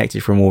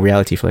disconnected from all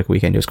reality for like a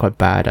weekend. It was quite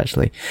bad,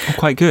 actually. Oh,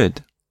 quite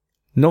good.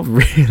 Not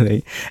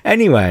really.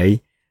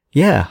 Anyway,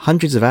 yeah,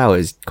 hundreds of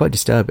hours. Quite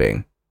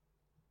disturbing.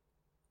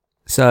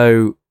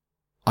 So,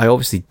 I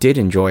obviously did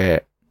enjoy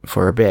it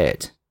for a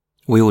bit.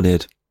 We all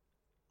did.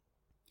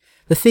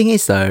 The thing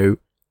is, though,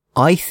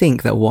 I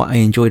think that what I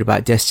enjoyed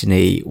about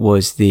Destiny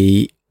was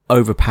the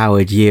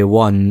overpowered year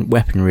one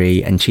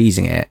weaponry and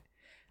cheesing it.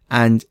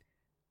 And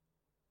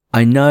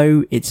I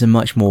know it's a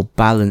much more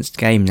balanced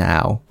game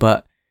now,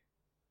 but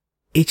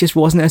it just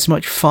wasn't as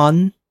much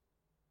fun.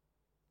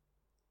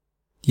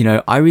 You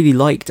know, I really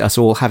liked us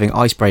all having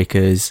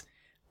icebreakers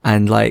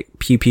and like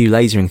pew pew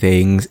lasering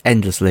things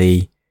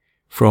endlessly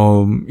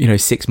from,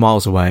 6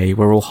 miles away.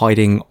 We're all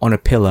hiding on a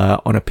pillar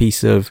on a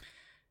piece of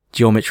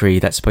geometry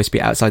that's supposed to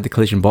be outside the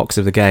collision box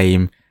of the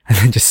game, and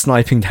then just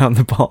sniping down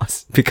the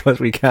boss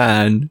because we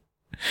can.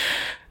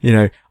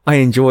 I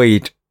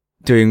enjoyed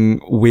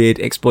doing weird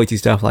exploity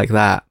stuff like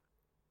that.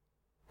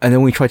 And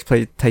then we tried to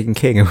play Taken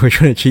King and we were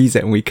trying to cheese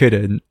it and we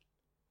couldn't.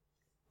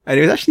 And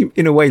it was actually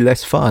in a way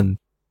less fun.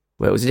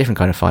 Well, it was a different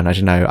kind of fun, I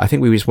don't know. I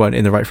think we just weren't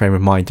in the right frame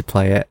of mind to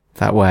play it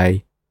that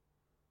way.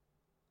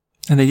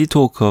 And they did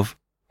talk of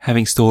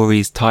having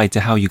stories tied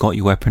to how you got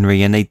your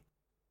weaponry, and they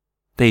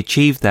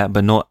achieved that,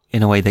 but not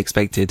in a way they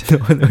expected.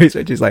 Which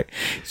is like,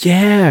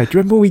 yeah, do you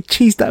remember when we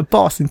cheesed that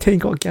boss in Tin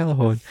God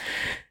Galahorn?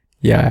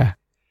 Yeah.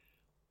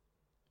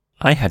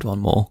 I had one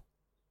more.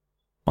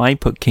 I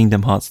put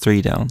Kingdom Hearts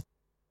 3 down.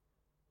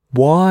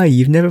 Why?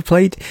 You've never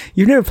played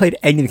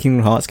any of the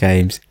Kingdom Hearts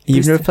games.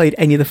 You've never played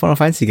any of the Final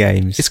Fantasy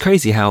games. It's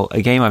crazy how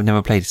a game I've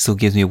never played still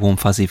gives me a warm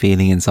fuzzy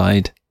feeling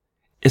inside.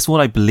 It's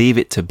what I believe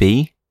it to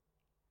be.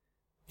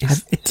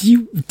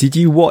 Did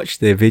you watch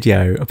the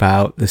video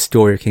about the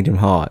story of Kingdom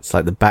Hearts,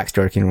 like the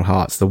backstory of Kingdom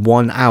Hearts, the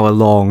 1 hour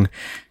long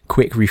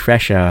quick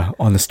refresher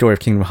on the story of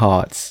Kingdom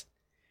Hearts?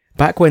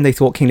 Back when they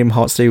thought Kingdom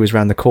Hearts 3 was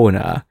around the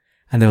corner,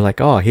 and they were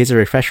like, oh, here's a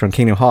refresher on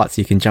Kingdom Hearts,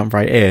 so you can jump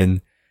right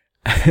in.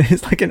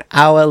 It's like an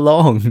hour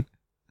long.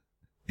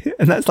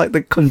 And that's like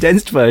the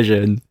condensed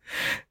version.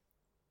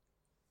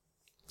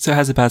 So it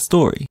has a bad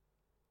story.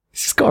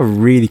 It's just got a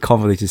really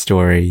convoluted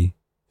story.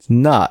 It's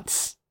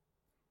nuts.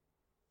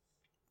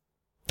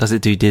 Does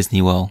it do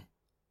Disney well?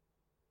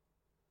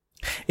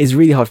 It's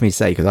really hard for me to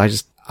say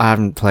because I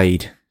haven't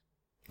played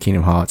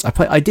Kingdom Hearts.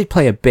 I did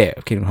play a bit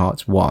of Kingdom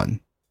Hearts 1.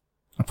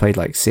 I played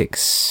like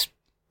 6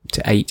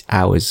 to 8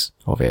 hours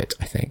of it,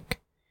 I think.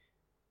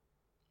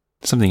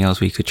 Something else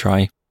we could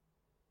try.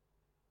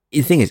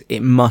 The thing is,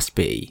 it must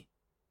be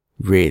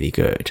really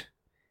good.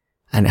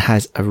 And it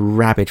has a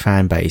rabid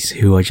fan base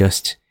who are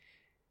just,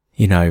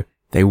 you know,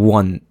 they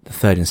want the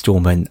 3rd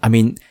installment. I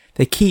mean,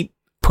 they keep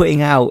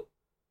putting out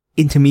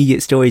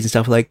intermediate stories and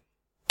stuff like,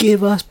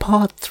 give us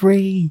part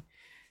 3.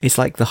 It's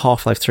like the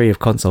Half-Life 3 of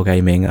console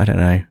gaming. I don't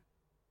know.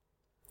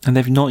 And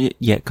they've not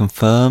yet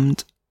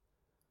confirmed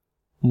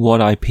what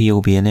IP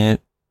will be in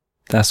it.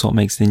 That's what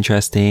makes it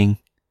interesting.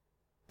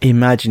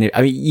 Imagine it.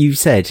 I mean, you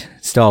said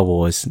Star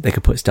Wars. They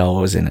could put Star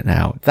Wars in it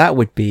now. That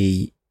would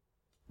be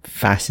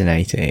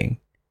fascinating.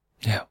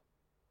 Yeah.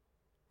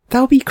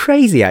 That would be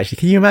crazy, actually.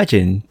 Can you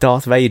imagine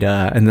Darth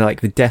Vader and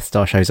like the Death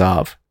Star shows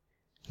up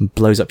and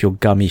blows up your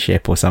gummy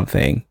ship or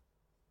something?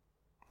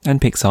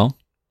 And Pixar.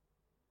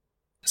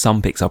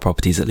 Some Pixar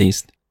properties, at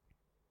least.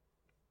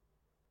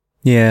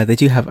 Yeah, they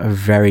do have a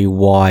very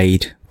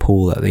wide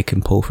pool that they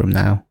can pull from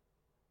now.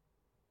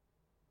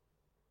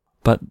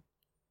 But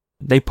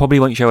they probably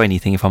won't show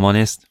anything, if I'm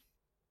honest.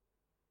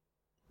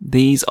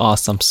 These are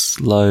some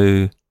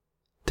slow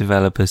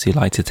developers who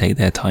like to take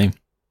their time.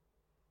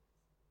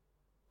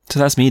 So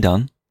that's me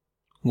done.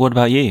 What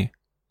about you?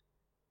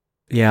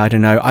 Yeah, I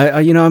don't know.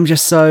 I've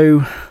just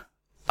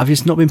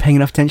not been paying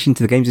enough attention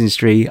to the games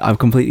industry. I've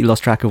completely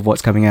lost track of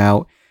what's coming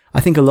out. I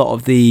think a lot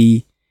of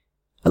the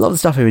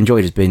stuff I've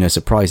enjoyed has been a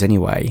surprise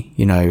anyway.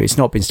 You know, it's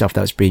not been stuff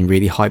that's been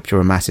really hyped or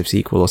a massive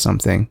sequel or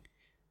something.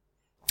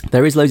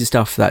 There is loads of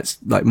stuff that's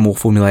like more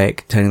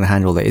formulaic, turning the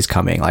handle that is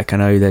coming. Like I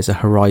know there's a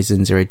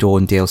Horizon Zero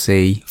Dawn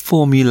DLC.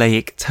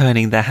 Formulaic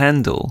turning the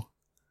handle.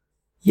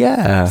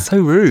 Yeah. So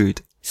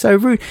rude. So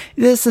rude.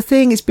 That's the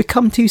thing, it's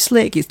become too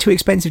slick. It's too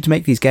expensive to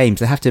make these games.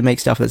 They have to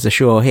make stuff that's a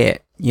sure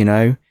hit, you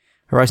know?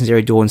 Horizon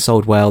Zero Dawn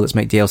sold well, let's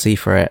make DLC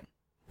for it.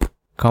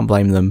 Can't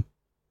blame them.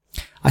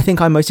 I think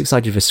I'm most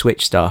excited for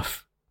Switch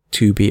stuff,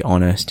 to be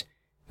honest,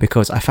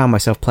 because I found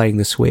myself playing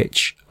the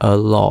Switch a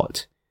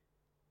lot.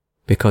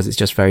 Because it's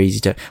just very easy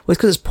to... Well, it's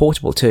because it's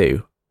portable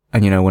too.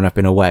 And, you know, when I've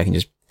been away, I can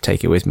just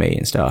take it with me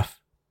and stuff.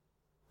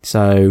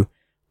 So,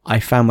 I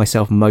found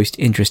myself most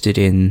interested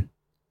in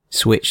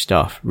Switch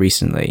stuff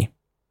recently.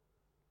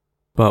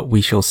 But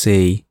we shall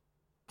see.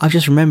 I've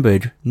just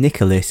remembered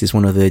Nicalis is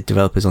one of the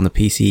developers on the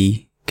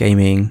PC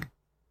gaming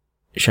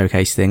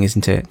showcase thing,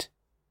 isn't it?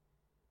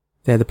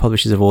 They're the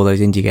publishers of all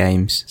those indie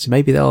games. So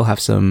maybe they'll have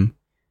some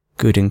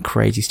good and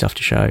crazy stuff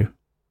to show.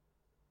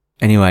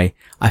 Anyway,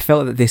 I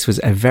felt that this was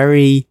a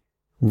very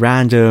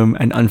random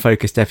and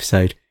unfocused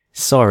episode.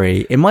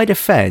 Sorry. In my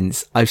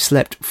defense, I've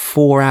slept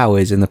 4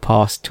 hours in the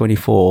past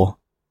 24.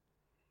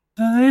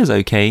 It was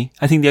okay.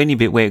 I think the only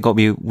bit where it got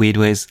me weird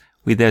was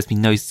there's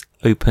been no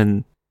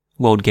open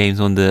world games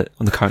on the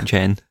current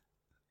gen.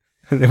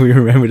 And then we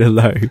remembered a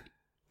load.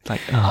 Like,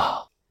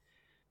 oh.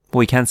 What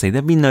we can say,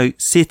 there have been no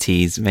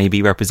cities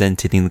maybe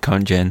represented in the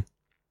current gen,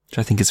 which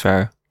I think is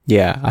fair.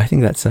 Yeah, I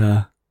think that's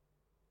well,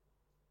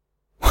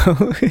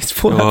 it's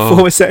Fallout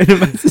 4 set in a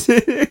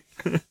massive...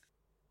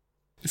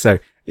 So,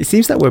 it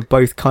seems that we're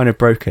both kind of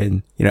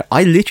broken. You know,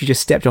 I literally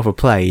just stepped off a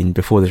plane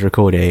before this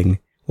recording.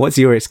 What's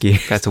your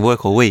excuse? Got to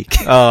work all week.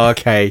 Oh,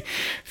 okay.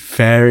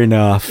 Fair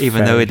enough.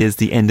 Even though it is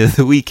the end of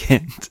the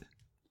weekend.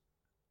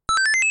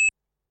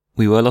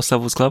 We were Lost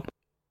Levels Club.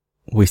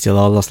 We still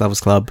are Lost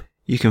Levels Club.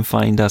 You can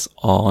find us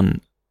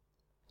on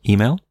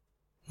email.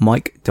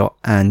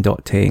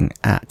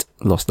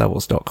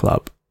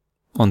 mike.and.ting@lostlevels.club.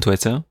 On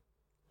Twitter.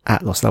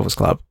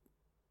 @lostlevelsclub.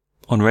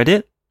 On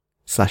Reddit.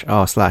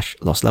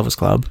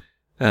 /r/lostlevelsclub.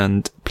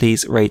 And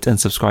please rate and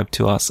subscribe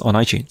to us on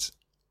iTunes.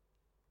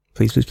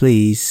 Please, please,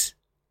 please.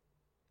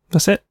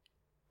 That's it.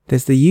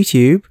 There's the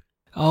YouTube.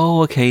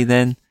 Oh, okay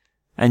then.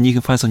 And you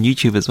can find us on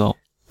YouTube as well.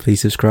 Please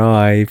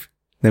subscribe.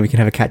 Then we can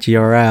have a catchy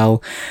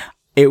URL.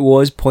 It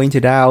was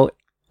pointed out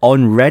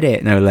on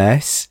Reddit, no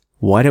less.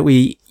 Why don't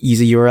we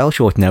use a URL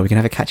shortener? We can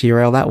have a catchy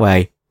URL that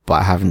way. But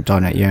I haven't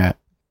done it yet.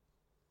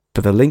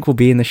 But the link will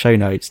be in the show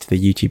notes to the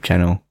YouTube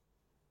channel.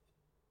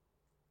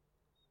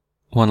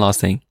 One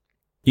last thing.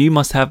 You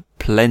must have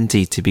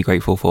plenty to be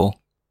grateful for.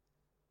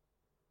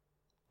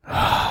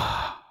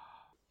 I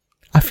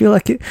feel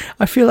like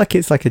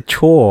it's like a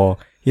chore.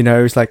 You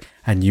know, it's like,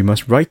 and you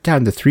must write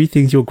down the 3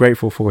 things you're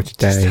grateful for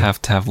today. Just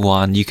have to have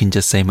one. You can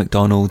just say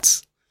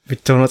McDonald's.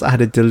 McDonald's. I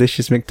had a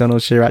delicious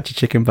McDonald's sriracha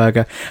chicken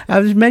burger.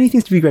 There's many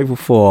things to be grateful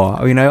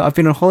for. You know, I've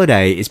been on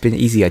holiday. It's been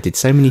easy. I did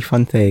so many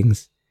fun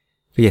things.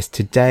 But yes,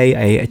 today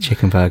I ate a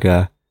chicken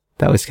burger.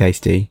 That was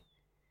tasty.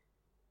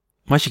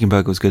 My chicken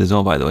burger was good as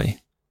well, by the way.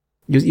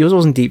 Yours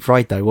wasn't deep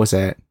fried though, was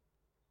it?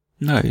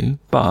 No,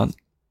 but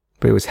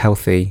But it was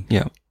healthy.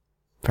 yeah.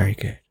 Very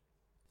good.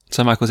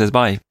 So Michael says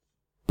bye.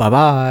 Bye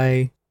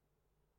bye.